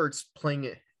he starts playing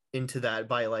it into that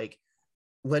by like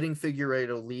letting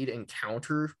Figueiredo lead and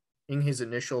countering his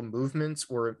initial movements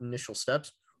or initial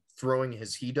steps, throwing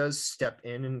as he does, step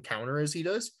in and counter as he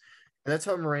does. And that's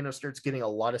how Moreno starts getting a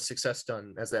lot of success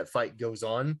done as that fight goes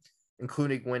on,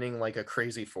 including winning like a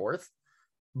crazy fourth.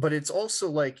 But it's also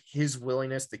like his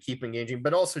willingness to keep engaging,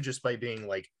 but also just by being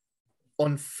like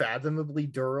unfathomably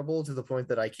durable to the point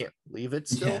that I can't believe it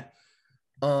still.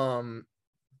 Yeah.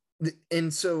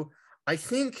 And so I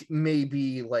think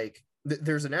maybe like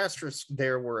there's an asterisk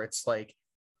there where it's like,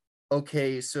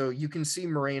 okay, so you can see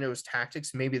Moreno's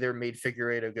tactics. Maybe they're made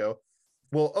Figueiredo go,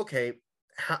 well, okay,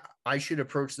 I should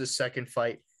approach this second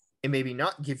fight and maybe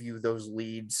not give you those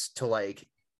leads to like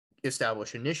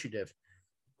establish initiative.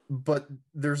 But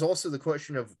there's also the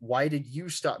question of why did you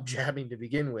stop jabbing to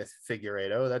begin with,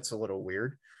 Figueiredo? That's a little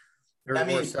weird. I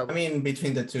mean,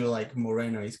 between the two, like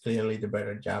Moreno is clearly the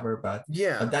better jabber, but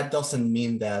yeah, that doesn't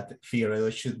mean that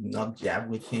Figueiredo should not jab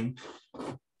with him.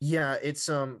 Yeah, it's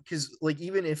because like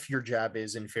even if your jab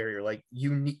is inferior, like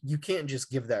you can't just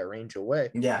give that range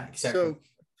away. Yeah, exactly.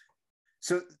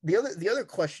 So the other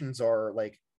questions are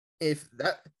like if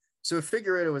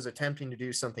Figueiredo is attempting to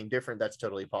do something different, that's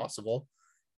totally possible.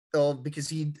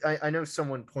 Because I know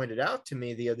someone pointed out to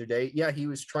me the other day, yeah, he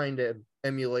was trying to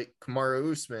emulate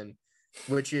Kamaru Usman,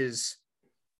 which is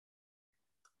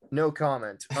no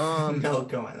comment. No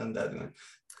comment on that one.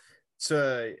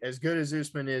 So as good as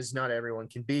Usman is, not everyone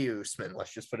can be Usman.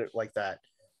 Let's just put it like that.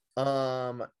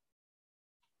 Or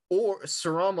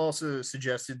Saram also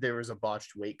suggested there was a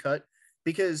botched weight cut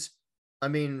because, I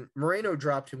mean, Moreno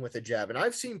dropped him with a jab, and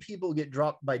I've seen people get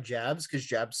dropped by jabs because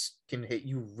jabs can hit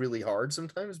you really hard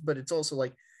sometimes, but it's also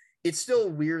like, it's still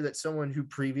weird that someone who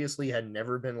previously had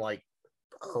never been like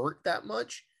hurt that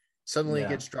much suddenly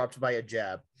gets dropped by a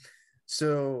jab.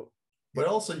 So, but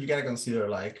also you gotta consider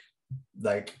like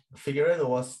Figueiredo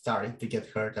was starting to get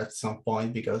hurt at some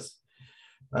point because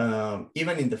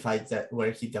even in the fights that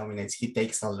where he dominates, he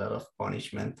takes a lot of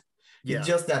punishment. Yeah. It's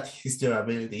just that his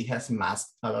durability has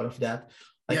masked a lot of that.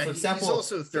 Like for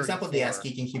example, the ass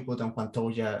kicking he put on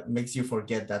Pantoja makes you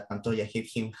forget that Pantoja hit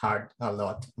him hard a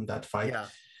lot on that fight.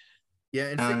 Yeah,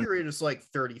 and Figueiredo is like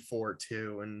 34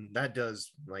 too, and that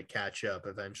does like catch up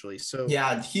eventually. So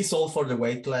yeah, he's all for the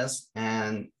weight class,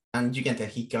 and you can tell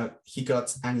he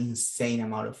got an insane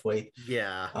amount of weight.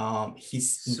 Yeah.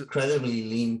 He's incredibly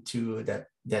lean too. That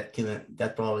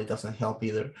probably doesn't help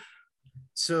either.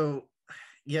 So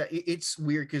yeah, it's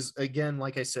weird because again,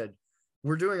 like I said,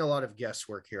 we're doing a lot of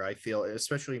guesswork here. I feel,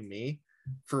 especially me,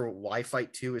 for why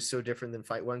fight 2 is so different than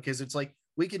fight 1, because it's like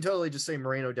we can totally just say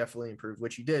Moreno definitely improved,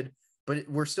 which he did, but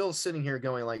we're still sitting here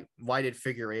going like, why did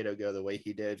Figueiredo go the way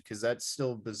he did? Because that's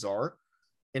still bizarre.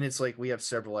 And it's like we have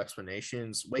several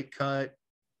explanations: weight cut,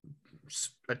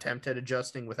 attempt at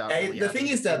adjusting without. Really the thing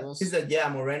is that yeah,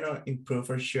 Moreno improved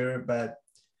for sure, but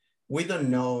we don't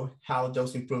know how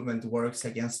those improvement works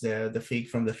against the Fig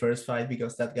from the first fight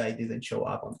because that guy didn't show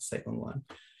up on the second one.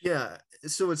 Yeah,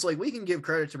 so it's like we can give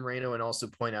credit to Moreno and also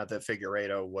point out that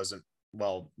Figueiredo wasn't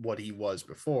what he was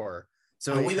before.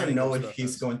 So and we don't know if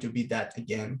he's going to be that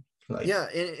again. Like, yeah,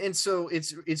 and so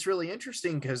it's really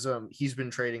interesting because he's been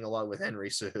trading a lot with Henry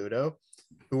Cejudo,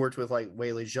 who worked with like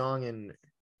Weili Zhang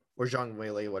or Zhang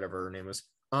Weili, whatever her name is.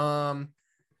 And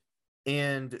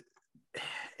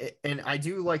I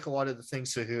do like a lot of the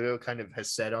things Cejudo kind of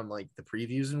has said on like the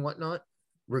previews and whatnot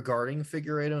regarding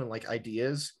Figueiredo and like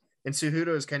ideas. And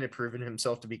Cejudo has kind of proven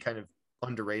himself to be kind of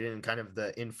underrated in kind of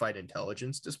the in-fight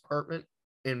intelligence department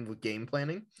and with game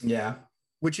planning. Yeah,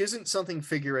 which isn't something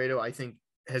Figueiredo I think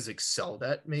has excelled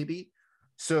at maybe.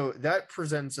 So that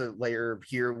presents a layer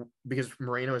here because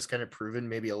Moreno has kind of proven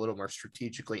maybe a little more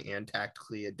strategically and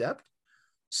tactically adept.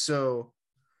 So,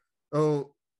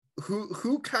 who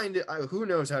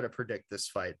knows how to predict this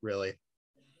fight really?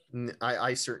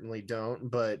 I certainly don't,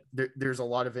 but there's a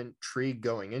lot of intrigue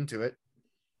going into it.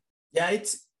 Yeah,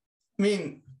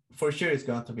 for sure it's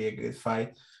going to be a good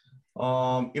fight.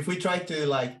 If we try to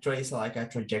like trace like a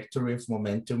trajectory of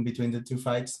momentum between the two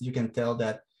fights, you can tell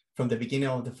that from the beginning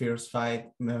of the first fight,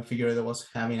 Figueiredo was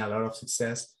having a lot of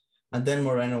success, and then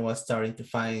Moreno was starting to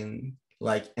find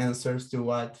like answers to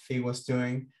what Fig was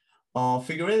doing.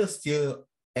 Figueiredo still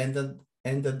ended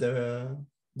the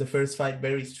first fight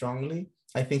very strongly.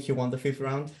 I think he won the 5th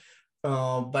round.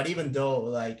 But even though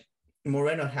like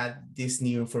Moreno had this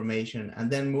new information,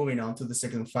 and then moving on to the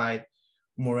second fight,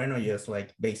 Moreno just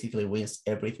like basically wins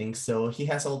everything. So he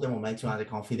has all the momentum and the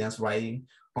confidence riding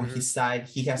on his side.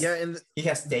 Yeah, and He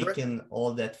has taken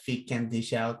all that Fig can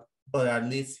dish out, or at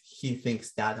least he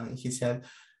thinks that on his head.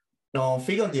 No,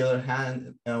 Fig on the other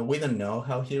hand, we don't know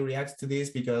how he reacts to this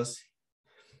because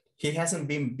he hasn't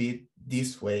been beat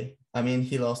this way. I mean,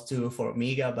 he lost to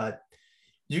Formiga, but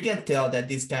you can tell that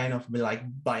this kind of like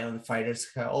violent fighters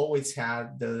have always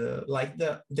had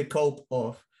the cope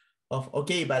of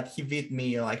okay, but he beat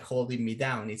me like holding me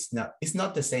down. It's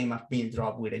not the same as being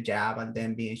dropped with a jab and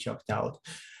then being shocked out.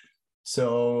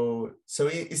 So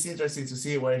it's interesting to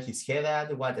see where his head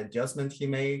at, what adjustment he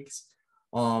makes.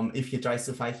 If he tries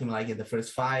to fight him like in the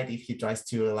first fight, if he tries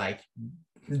to like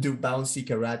do bouncy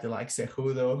karate like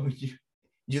Cejudo,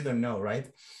 you don't know,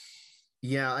 right?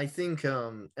 Yeah, I think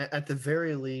at the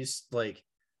very least, like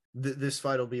this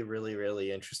fight will be really,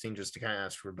 really interesting just to kind of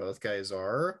ask where both guys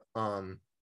are.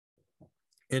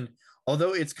 And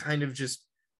although it's kind of just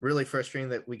really frustrating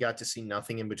that we got to see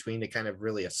nothing in between to kind of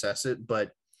really assess it,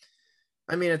 but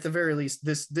I mean, at the very least,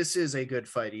 this is a good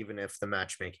fight, even if the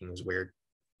matchmaking is weird.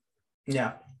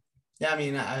 Yeah, I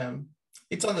mean,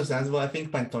 it's understandable. I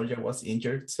think Pantoja was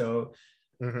injured, so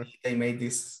they made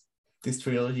this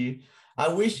trilogy.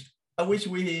 I wish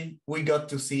we got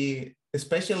to see,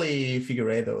 especially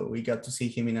Figueiredo, we got to see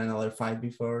him in another fight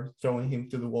before throwing him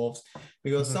to the wolves,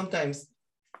 because sometimes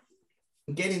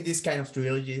getting these kind of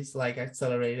trilogies, like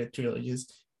accelerated trilogies,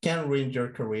 can ruin your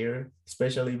career,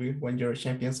 especially when you're a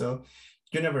champion. So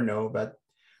you never know, but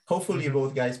hopefully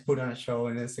both guys put on a show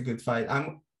and it's a good fight.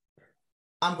 I'm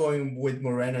going with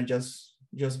Moreno just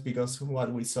because of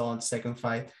what we saw in the second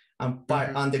fight and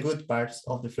on the good parts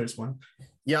of the first one.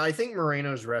 Yeah, I think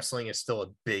Moreno's wrestling is still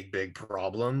a big, big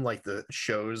problem. Like the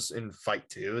shows in fight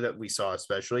 2 that we saw,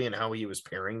 especially, and how he was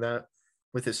pairing that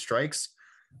with his strikes.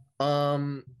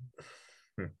 I'm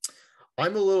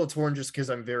a little torn just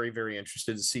because I'm very, very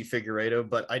interested to see Figueiredo,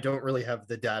 but I don't really have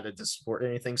the data to support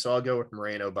anything, so I'll go with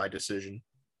Moreno by decision.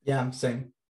 Yeah,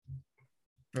 same.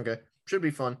 Okay, should be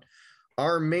fun.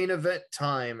 Our main event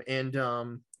time,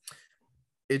 and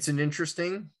it's an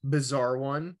interesting, bizarre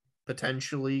one,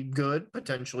 potentially good,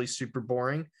 potentially super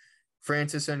boring.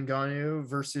 Francis Ngannou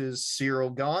versus Cyril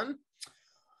Gane.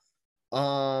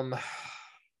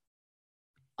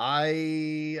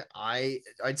 I'd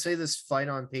say this fight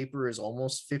on paper is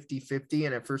almost 50-50,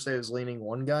 and at first I was leaning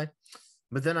one guy,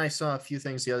 but then I saw a few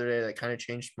things the other day that kind of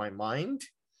changed my mind.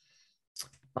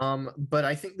 But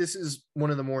I think this is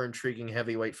one of the more intriguing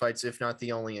heavyweight fights, if not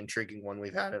the only intriguing one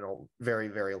we've had in a very,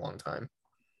 very long time.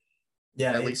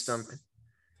 Yeah, at least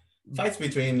fights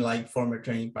between like former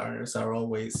training partners are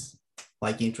always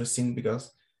like interesting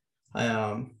because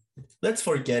let's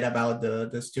forget about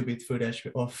the stupid footage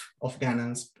of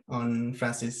Gannon's on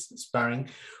Francis sparring.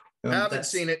 I haven't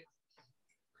seen it.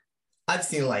 I've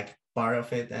seen like part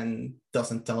of it and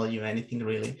doesn't tell you anything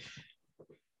really.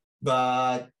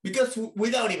 But because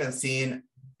without even seeing,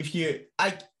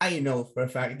 I know for a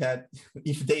fact that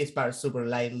if they spar super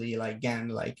lightly, like Gann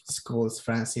like schools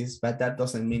Francis, but that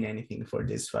doesn't mean anything for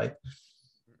this fight.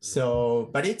 So,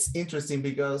 but it's interesting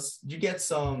because you get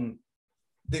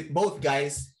both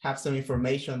guys have some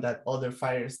information that other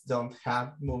fighters don't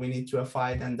have moving into a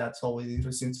fight, and that's always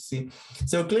interesting to see.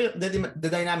 So clear, the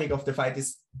dynamic of the fight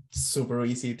is super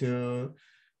easy to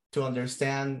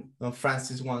understand.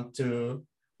 Francis wants to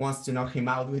knock him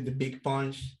out with the big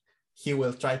punch. He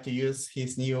will try to use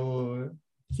his new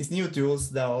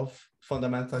tools of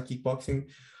fundamental kickboxing.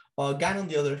 Gann, on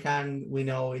the other hand, we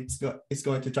know it's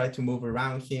going to try to move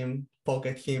around him, poke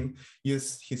at him,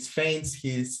 use his feints,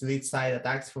 his lead side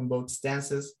attacks from both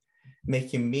stances,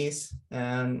 make him miss,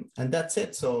 and that's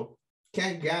it. So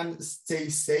can Gann stay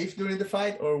safe during the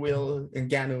fight, or will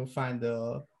Ngannou find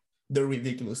the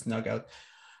ridiculous knockout?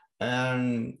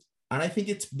 And I think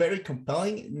it's very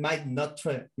compelling. It might not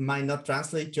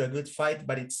translate to a good fight,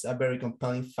 but it's a very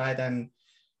compelling fight, and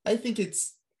I think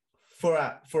it's for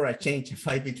a change, a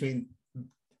fight between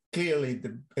clearly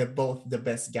both the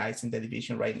best guys in the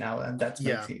division right now, and that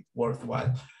makes it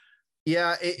worthwhile.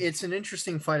 Yeah, it's an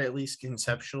interesting fight, at least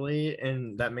conceptually,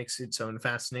 and that makes its own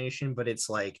fascination. But it's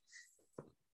like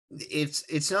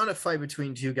it's not a fight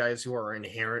between two guys who are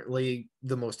inherently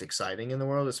the most exciting in the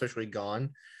world, especially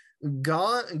Gane.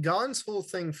 Gane's whole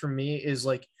thing for me is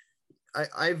like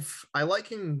I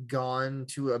liken Gane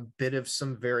to a bit of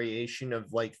some variation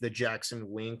of like the Jackson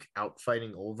Wink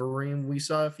outfighting Overeem we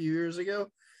saw a few years ago.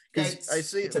 Because I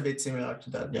see it's a bit similar to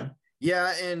that, yeah.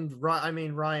 Yeah, and I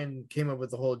mean Ryan came up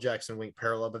with the whole Jackson Wink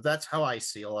parallel, but that's how I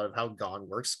see a lot of how Gane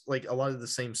works. Like a lot of the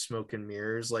same smoke and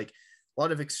mirrors, like a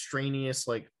lot of extraneous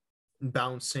like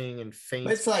bouncing and But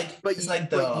feints. it's like But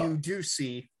the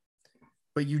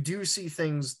you do see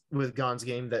things with Gon's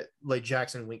game that like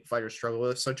Jackson Wink fighters struggle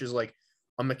with, such as like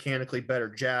a mechanically better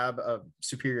jab, a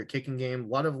superior kicking game, a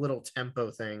lot of little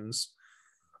tempo things.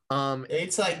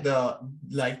 it's like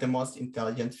the most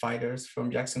intelligent fighters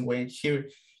from Jackson Wade.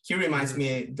 He reminds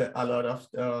me a lot of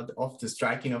the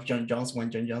striking of John Jones when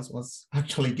John Jones was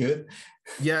actually good.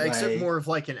 Yeah, except Like more of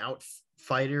like an out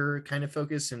fighter kind of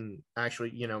focus and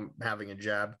actually, having a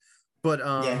jab. But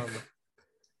yeah,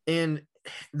 and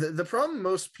the problem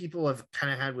most people have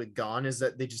kind of had with Gon is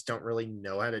that they just don't really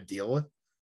know how to deal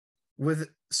with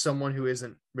someone who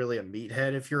isn't really a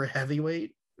meathead if you're a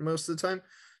heavyweight most of the time.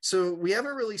 So we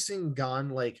haven't really seen Gon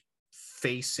like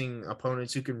facing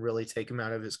opponents who can really take him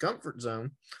out of his comfort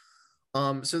zone.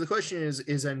 So the question is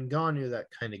Ngannou that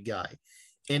kind of guy?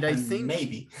 And I and think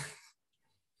maybe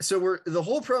so. The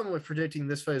whole problem with predicting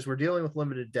this fight is we're dealing with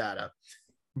limited data,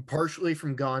 partially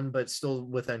from Gon, but still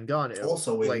with Ngannou.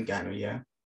 also with Like, Ngannou, yeah.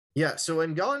 yeah, so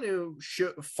Ngannou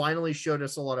finally showed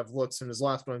us a lot of looks in his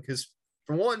last one because,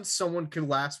 for one, someone could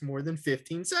last more than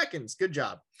 15 seconds. Good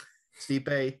job,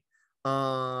 Stipe.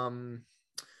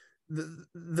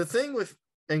 The thing with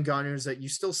Ngannou is that you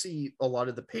still see a lot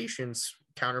of the patience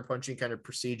counterpunching kind of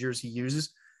procedures he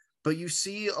uses, but you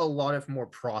see a lot of more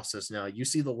process now. You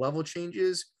see the level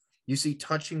changes, you see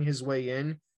touching his way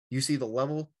in, you see the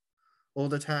level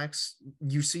old attacks,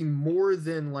 you see more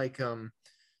than like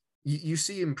you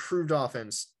see improved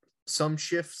offense, some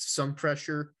shifts, some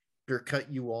pressure or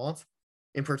cut you off.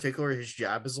 In particular, his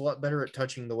jab is a lot better at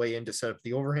touching the way in to set up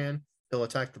the overhand. He'll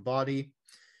attack the body.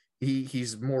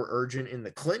 He's more urgent in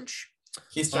the clinch.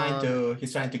 He's trying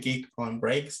to kick on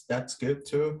breaks. That's good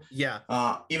too. Yeah.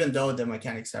 Even though the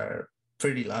mechanics are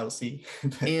pretty lousy.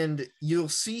 And you'll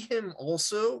see him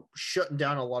also shutting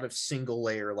down a lot of single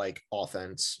layer like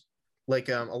offense. Like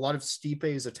a lot of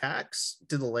Stipe's attacks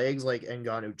to the legs, like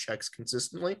Ngannou checks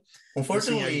consistently.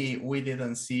 Unfortunately, we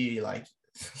didn't see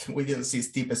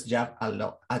Stipe's jab a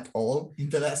lot at all in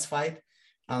the last fight,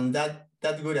 and that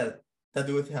would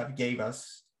have gave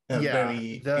us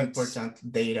very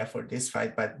important data for this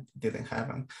fight, but didn't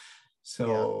happen.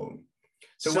 So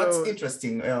what's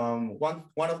interesting?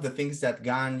 One of the things that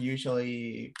Gon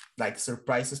usually like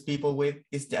surprises people with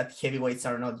is that heavyweights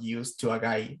are not used to a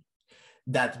guy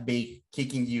that big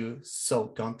kicking you so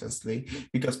constantly,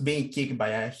 because being kicked by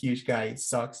a huge guy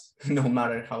sucks no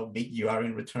matter how big you are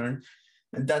in return.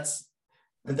 And that's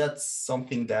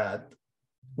something that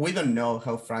we don't know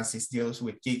how Francis deals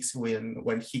with kicks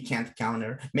when he can't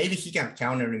counter. Maybe he can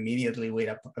counter immediately with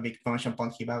a big punch and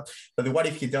punch him out, but what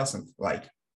if he doesn't? Like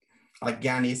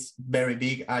Gan is very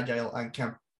big, agile, and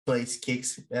can place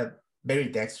kicks, very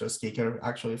dexterous kicker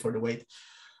actually for the weight.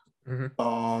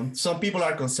 Mm-hmm. Some people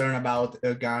are concerned about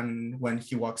Gun when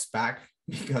he walks back,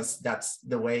 because that's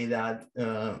the way that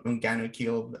Ngannou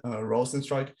killed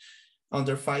Rosenstruck on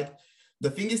their fight. The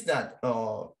thing is that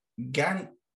Gun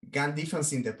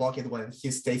defense in the pocket when he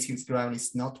stays his ground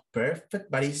is not perfect,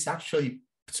 but it's actually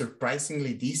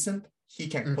surprisingly decent. He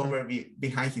can cover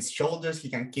behind his shoulders. He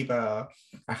can keep a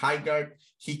high guard.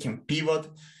 He can pivot,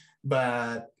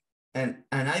 but and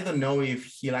I don't know if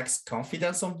he lacks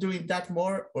confidence of doing that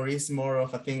more, or is more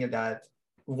of a thing that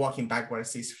walking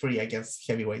backwards is free against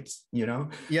heavyweights,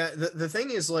 Yeah, the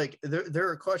thing is, like, there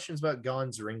are questions about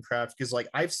Gon's ring craft, because like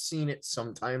I've seen it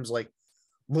sometimes, like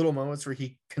little moments where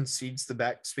he concedes the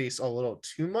backspace a little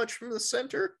too much from the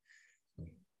center,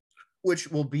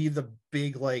 which will be the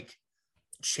big like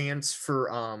chance for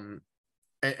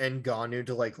Ngannou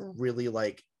to like really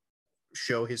like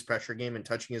show his pressure game and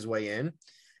touching his way in.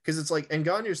 Because it's like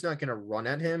Ngannou's not going to run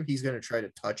at him. He's going to try to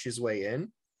touch his way in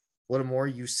a little more.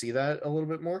 You see that a little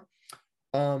bit more.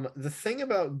 The thing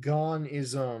about Gon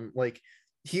is like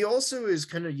he also is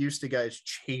kind of used to guys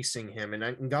chasing him, and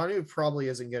Ngannou probably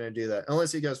isn't going to do that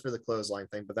unless he goes for the clothesline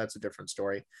thing, but that's a different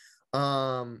story.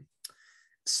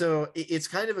 So it's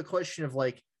kind of a question of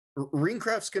like ring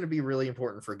craft's going to be really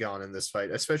important for Gon in this fight,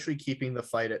 especially keeping the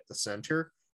fight at the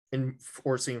center and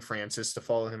forcing Francis to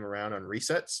follow him around on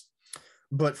resets.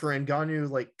 But for Ngannou,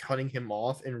 like cutting him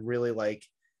off and really like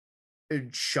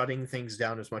shutting things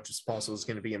down as much as possible is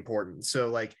going to be important. So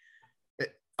like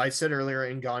I said earlier,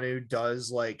 Ngannou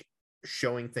does like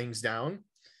showing things down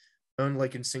and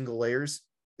like in single layers.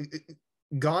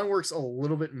 Gon works a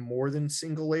little bit more than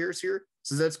single layers here.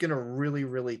 So that's going to really,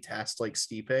 really test like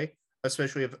Stipe,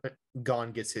 especially if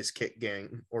Gon gets his kick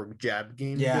gang or jab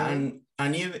game. Yeah, going.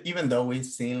 and even though we've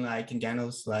seen like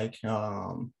Ngannou's like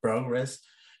progress,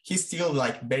 he's still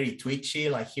like very twitchy,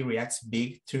 like he reacts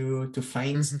big to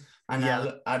feints. And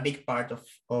Yeah. a big part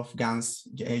of Gun's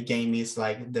game is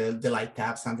like the light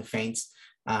taps and the feints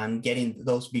and getting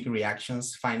those big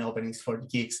reactions, find openings for the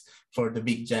kicks, for the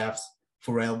big jabs,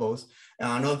 for elbows.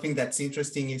 Another thing that's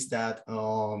interesting is that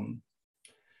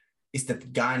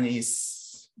Gun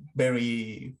is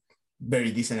very,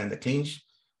 very decent in the clinch.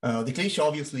 The clinch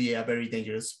obviously a very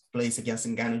dangerous place against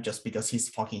Ngannou just because he's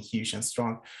fucking huge and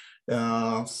strong.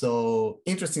 So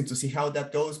interesting to see how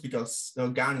that goes because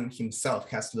Gunn himself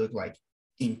has looked like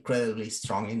incredibly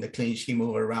strong in the clinch. He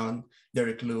moved around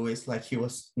Derek Lewis like he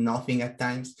was nothing at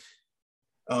times.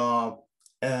 The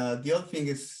other thing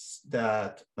is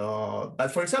that,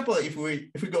 but for example, if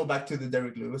we go back to the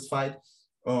Derek Lewis fight,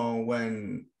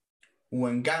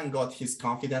 when Gunn got his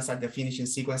confidence at the finishing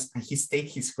sequence and he stayed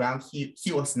his ground,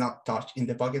 he was not touched in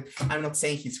the pocket. I'm not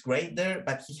saying he's great there,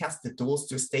 but he has the tools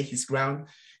to stay his ground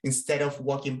instead of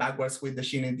walking backwards with the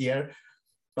shin in the air.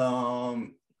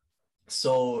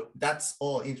 So that's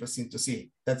all interesting to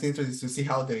see. That's interesting to see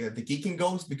how the kicking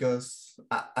goes because,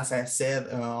 as I said,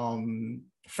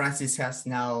 Francis has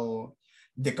now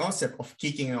the concept of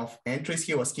kicking off entries.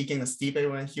 He was kicking a Stipe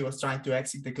when he was trying to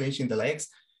exit the clinch in the legs,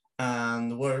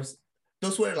 and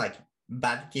those were like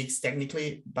bad kicks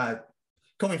technically, but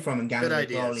coming from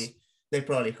Ngannou, they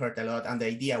probably hurt a lot, and the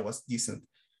idea was decent.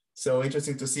 So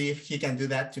interesting to see if he can do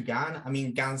that to Gunn. I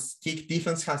mean, Gunn's kick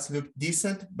defense has looked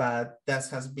decent, but that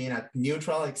has been at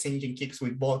neutral, exchanging kicks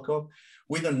with Volkov.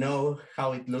 We don't know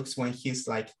how it looks when he's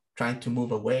like trying to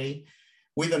move away.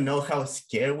 We don't know how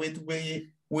scared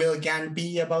will Gunn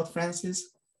be about Francis.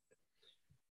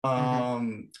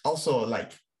 Also,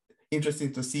 like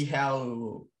interesting to see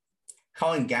how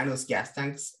Ngannou's gas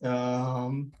tanks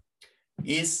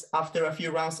is after a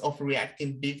few rounds of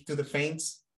reacting big to the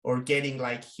feints or getting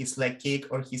like his leg kick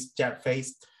or his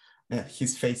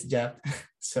his face jab.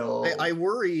 So I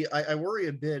worry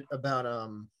a bit about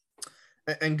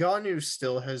Ngannou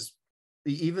still has,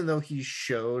 even though he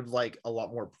showed like a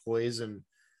lot more poise and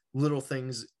little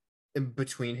things in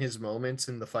between his moments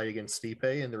in the fight against Stipe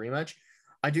in the rematch,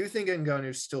 I do think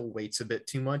Ngannou still waits a bit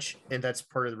too much, and that's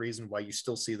part of the reason why you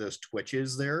still see those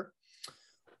twitches there.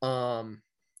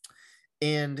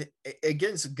 And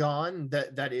against Gon,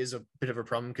 that is a bit of a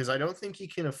problem because I don't think he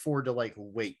can afford to like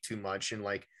wait too much and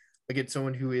like against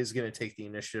someone who is going to take the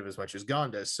initiative as much as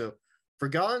Gon does. So for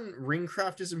Gon, ring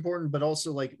craft is important, but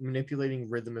also like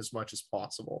manipulating rhythm as much as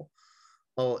possible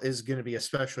is going to be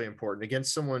especially important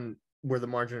against someone where the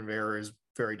margin of error is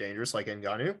very dangerous, like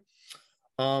Ngannou.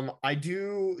 I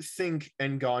do think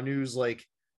Ngannou's like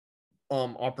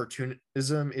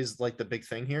opportunism is like the big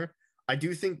thing here. I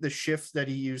do think the shift that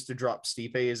he used to drop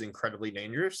Stipe is incredibly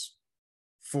dangerous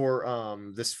for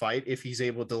this fight if he's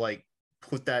able to like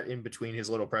put that in between his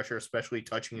little pressure, especially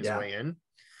touching his way in.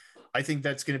 I think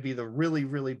that's going to be the really,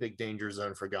 really big danger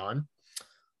zone for Gon.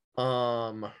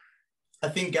 I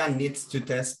think Gunn needs to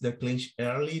test the clinch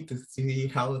early to see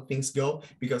how things go,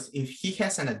 because if he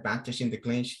has an advantage in the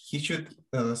clinch, he should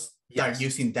start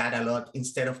using that a lot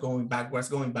instead of going backwards.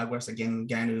 Going backwards again,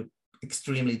 Gunn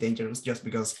extremely dangerous just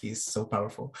because he's so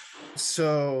powerful.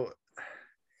 So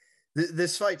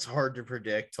this fight's hard to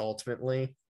predict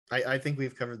ultimately. I think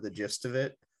we've covered the gist of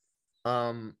it.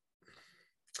 I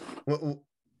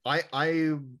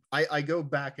go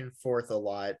back and forth a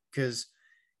lot because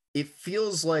it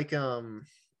feels like Gon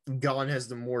has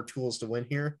the more tools to win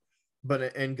here,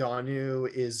 but Ngannou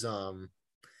is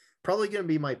probably going to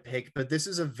be my pick. But this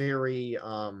is a very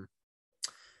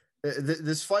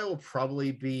this fight will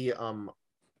probably be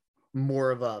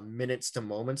more of a minutes to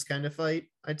moments kind of fight,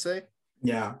 I'd say.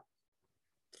 Yeah.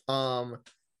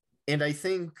 And I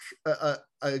think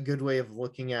a good way of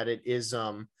looking at it is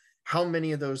how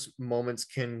many of those moments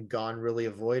can Gon really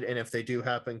avoid, and if they do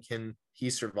happen, can he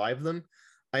survive them?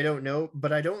 I don't know,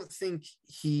 but I don't think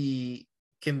he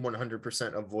can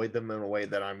 100% avoid them in a way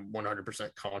that I'm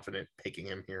 100% confident picking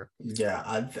him here. Yeah,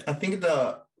 I think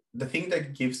the thing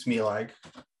that gives me like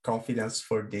confidence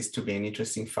for this to be an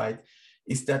interesting fight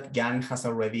is that Gunn has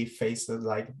already faced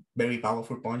like very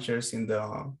powerful punchers in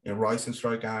Royce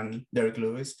and Derek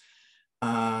Lewis,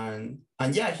 and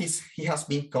yeah, he has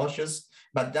been cautious,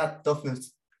 but that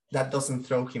doesn't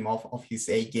throw him off of his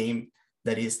A game.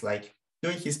 That is like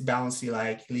doing his bouncy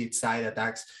like lead side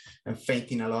attacks and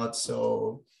feinting a lot.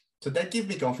 So that gives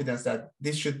me confidence that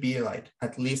this should be like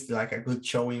at least like a good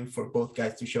showing for both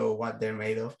guys to show what they're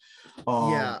made of.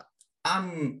 Yeah.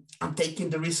 I'm taking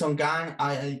the risk on Gunn.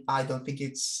 I don't think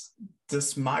it's the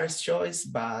smartest choice,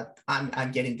 but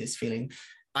I'm getting this feeling.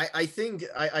 I think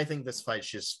this fight's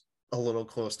just a little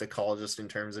close to call just in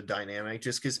terms of dynamic,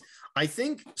 just because I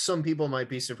think some people might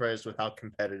be surprised with how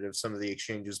competitive some of the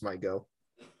exchanges might go.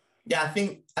 Yeah, I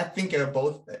think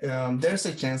both. There's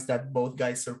a chance that both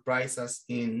guys surprise us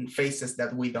in phases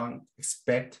that we don't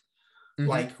expect.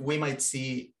 Like we might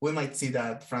see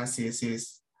that Francis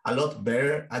is a lot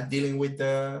better at dealing with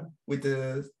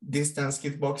the distance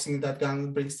kickboxing that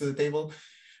Gunn brings to the table,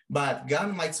 but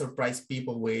Gunn might surprise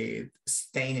people with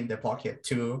staying in the pocket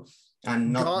too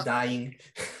and not dying.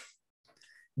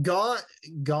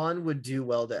 Gon would do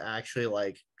well to actually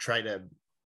like try to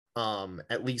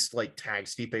at least like tag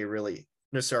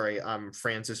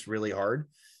Francis really hard,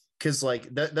 because like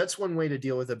that's one way to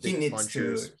deal with a big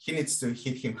punchers. He needs to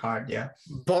hit him hard. Yeah,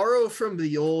 borrow from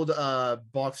the old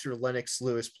boxer Lennox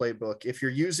Lewis playbook. If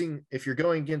you're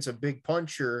going against a big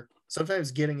puncher,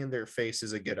 sometimes getting in their face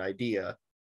is a good idea.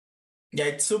 Yeah,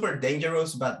 it's super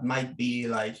dangerous, but might be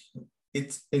like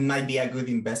it might be a good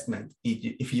investment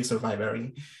if you survive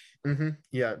early.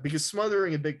 Yeah, because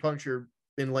smothering a big puncher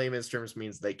in layman's terms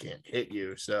means they can't hit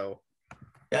you. So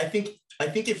yeah, I think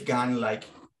if Gunn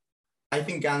I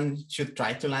think Gunn should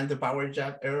try to land the power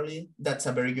jab early. That's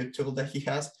a very good tool that he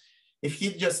has. If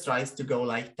he just tries to go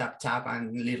like tap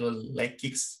and little leg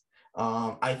kicks,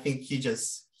 I think he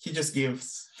just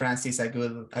gives Francis a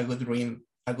good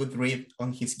read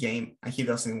on his game, and he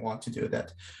doesn't want to do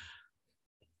that.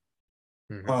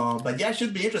 But yeah, it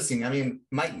should be interesting. I mean,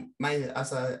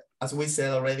 as we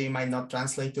said already, might not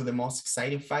translate to the most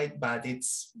exciting fight, but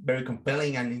it's very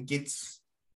compelling, and it gets.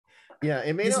 Yeah,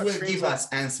 it may not give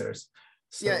us answers.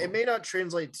 So. Yeah, it may not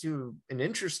translate to an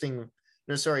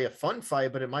a fun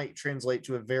fight, but it might translate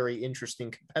to a very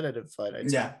interesting competitive fight.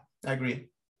 Yeah, I agree.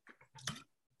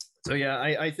 So yeah,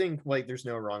 I think like there's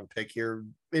no wrong pick here.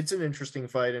 It's an interesting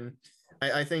fight, and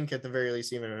I think at the very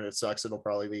least, even if it sucks, it'll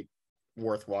probably be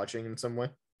worth watching in some way.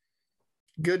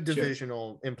 Good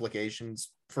divisional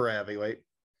implications for heavyweight.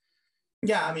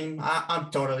 Yeah, I mean,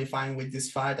 I'm totally fine with this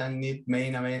fight. I need a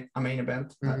main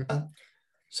event.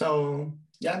 So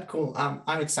yeah, cool.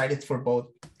 I'm excited for both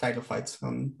title fights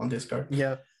on this card.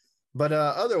 Yeah, but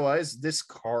otherwise, this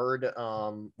card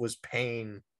was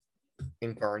pain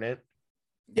incarnate.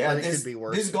 Yeah, this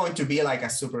is going to be like a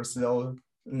super slow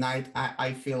night.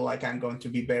 I feel like I'm going to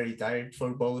be very tired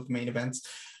for both main events.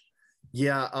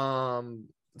 Yeah.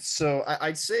 So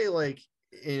I'd say like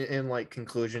in like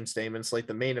conclusion statements, like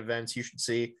the main events you should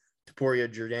see Topuria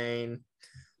Jourdain,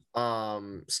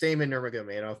 Stamen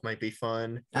Nurmagomedov might be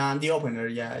fun. And the opener,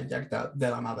 yeah, Jack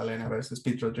Della Maddalena versus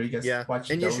Pete Rodriguez. Yeah,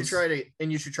 you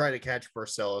should try to catch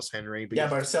Barcelos Henry. Yeah,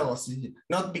 Barcelos,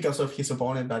 not because of his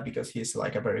opponent, but because he's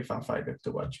like a very fun fighter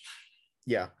to watch.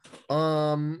 Yeah.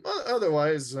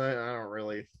 Otherwise, I don't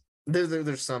really.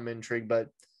 There's some intrigue, but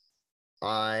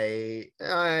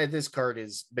this card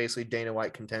is basically Dana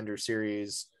White Contender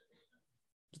Series.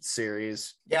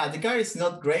 Yeah, the card is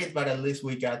not great, but at least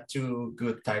we got two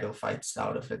good title fights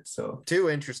out of it. So two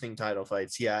interesting title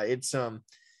fights. Yeah, it's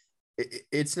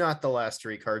not the last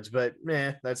three cards, but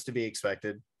that's to be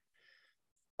expected.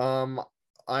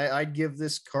 I'd give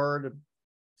this card a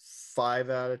 5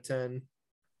 out of 10,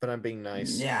 but I'm being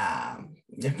nice. Yeah,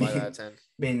 5 out of 10.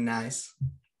 Being nice.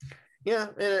 Yeah,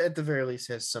 at the very least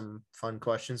has some fun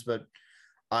questions, but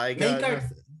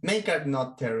main card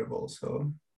not terrible.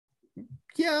 So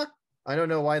yeah, I don't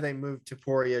know why they moved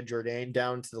Topuria Jourdain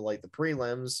down to the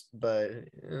prelims, but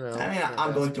I mean,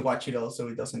 I'm going to watch it also.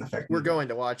 It doesn't affect me. We're going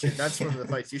to watch it. That's one of the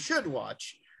fights you should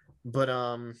watch. But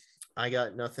I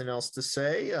got nothing else to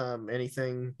say.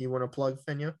 Anything you want to plug,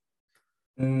 Fenya?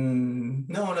 No,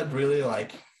 not really.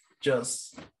 Like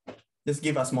just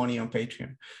give us money on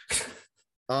Patreon.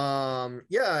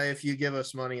 Yeah, if you give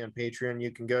us money on Patreon,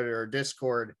 you can go to our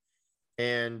Discord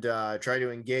and try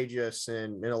to engage us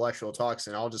in intellectual talks,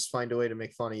 and I'll just find a way to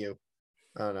make fun of you.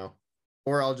 I don't know.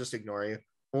 Or I'll just ignore you.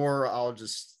 Or I'll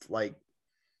just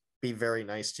be very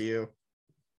nice to you.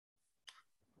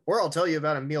 Or I'll tell you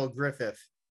about Emil Griffith,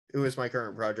 who is my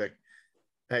current project.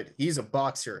 He's a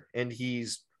boxer and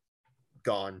he's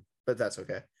gone, but that's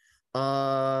okay.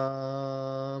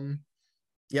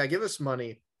 Yeah, give us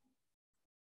money.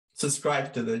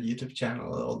 Subscribe to the YouTube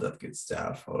channel, all that good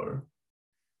stuff. Or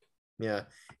yeah,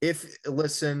 if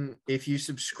you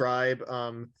subscribe,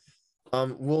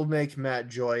 we'll make Matt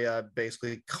Joya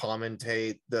basically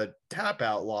commentate the tap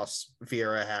out loss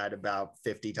Vieira had about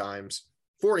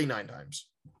 49 times.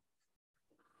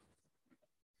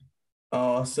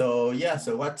 So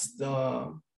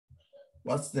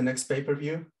what's the next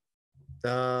pay-per-view?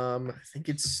 I think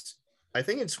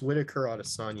it's Whitaker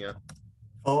Adesanya.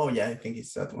 Oh yeah, I think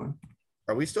it's that one.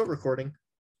 Are we still recording?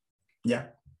 Yeah.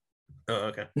 Oh,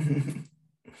 okay.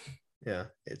 Yeah,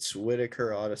 it's Whitaker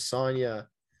Adesanya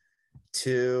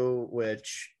 2,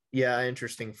 which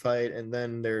interesting fight. And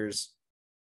then there's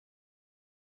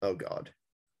oh god.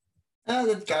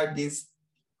 That card is,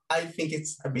 I think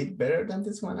it's a bit better than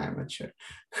this one. I'm not sure.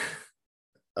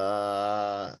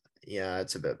 Yeah,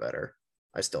 it's a bit better.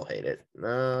 I still hate it.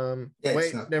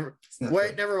 It's not good.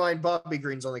 Never mind. Bobby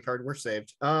Green's on the card. We're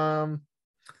saved.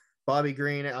 Bobby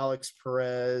Green, Alex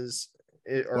Perez.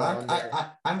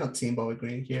 What? I'm not seeing Bobby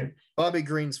Green here. Bobby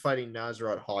Green's fighting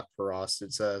Nasrat Haqparast,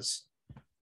 it says.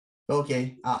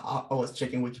 Okay, I was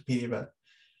checking Wikipedia, but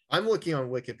I'm looking on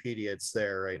Wikipedia. It's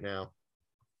there right now.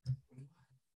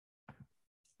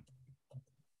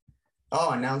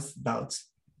 Oh, announced bouts.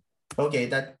 Okay,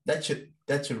 that should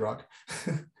rock.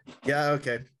 Yeah,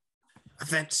 okay.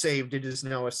 Event saved. It is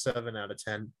now a 7 out of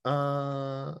 10.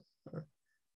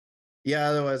 Yeah,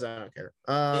 otherwise I don't care.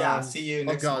 Yeah, see you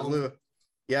next month. Lou.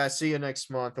 Yeah, see you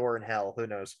next month or in hell. Who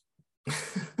knows?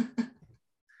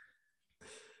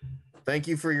 Thank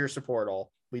you for your support,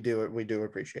 all. We do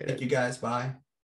appreciate it. Thank you guys. Bye.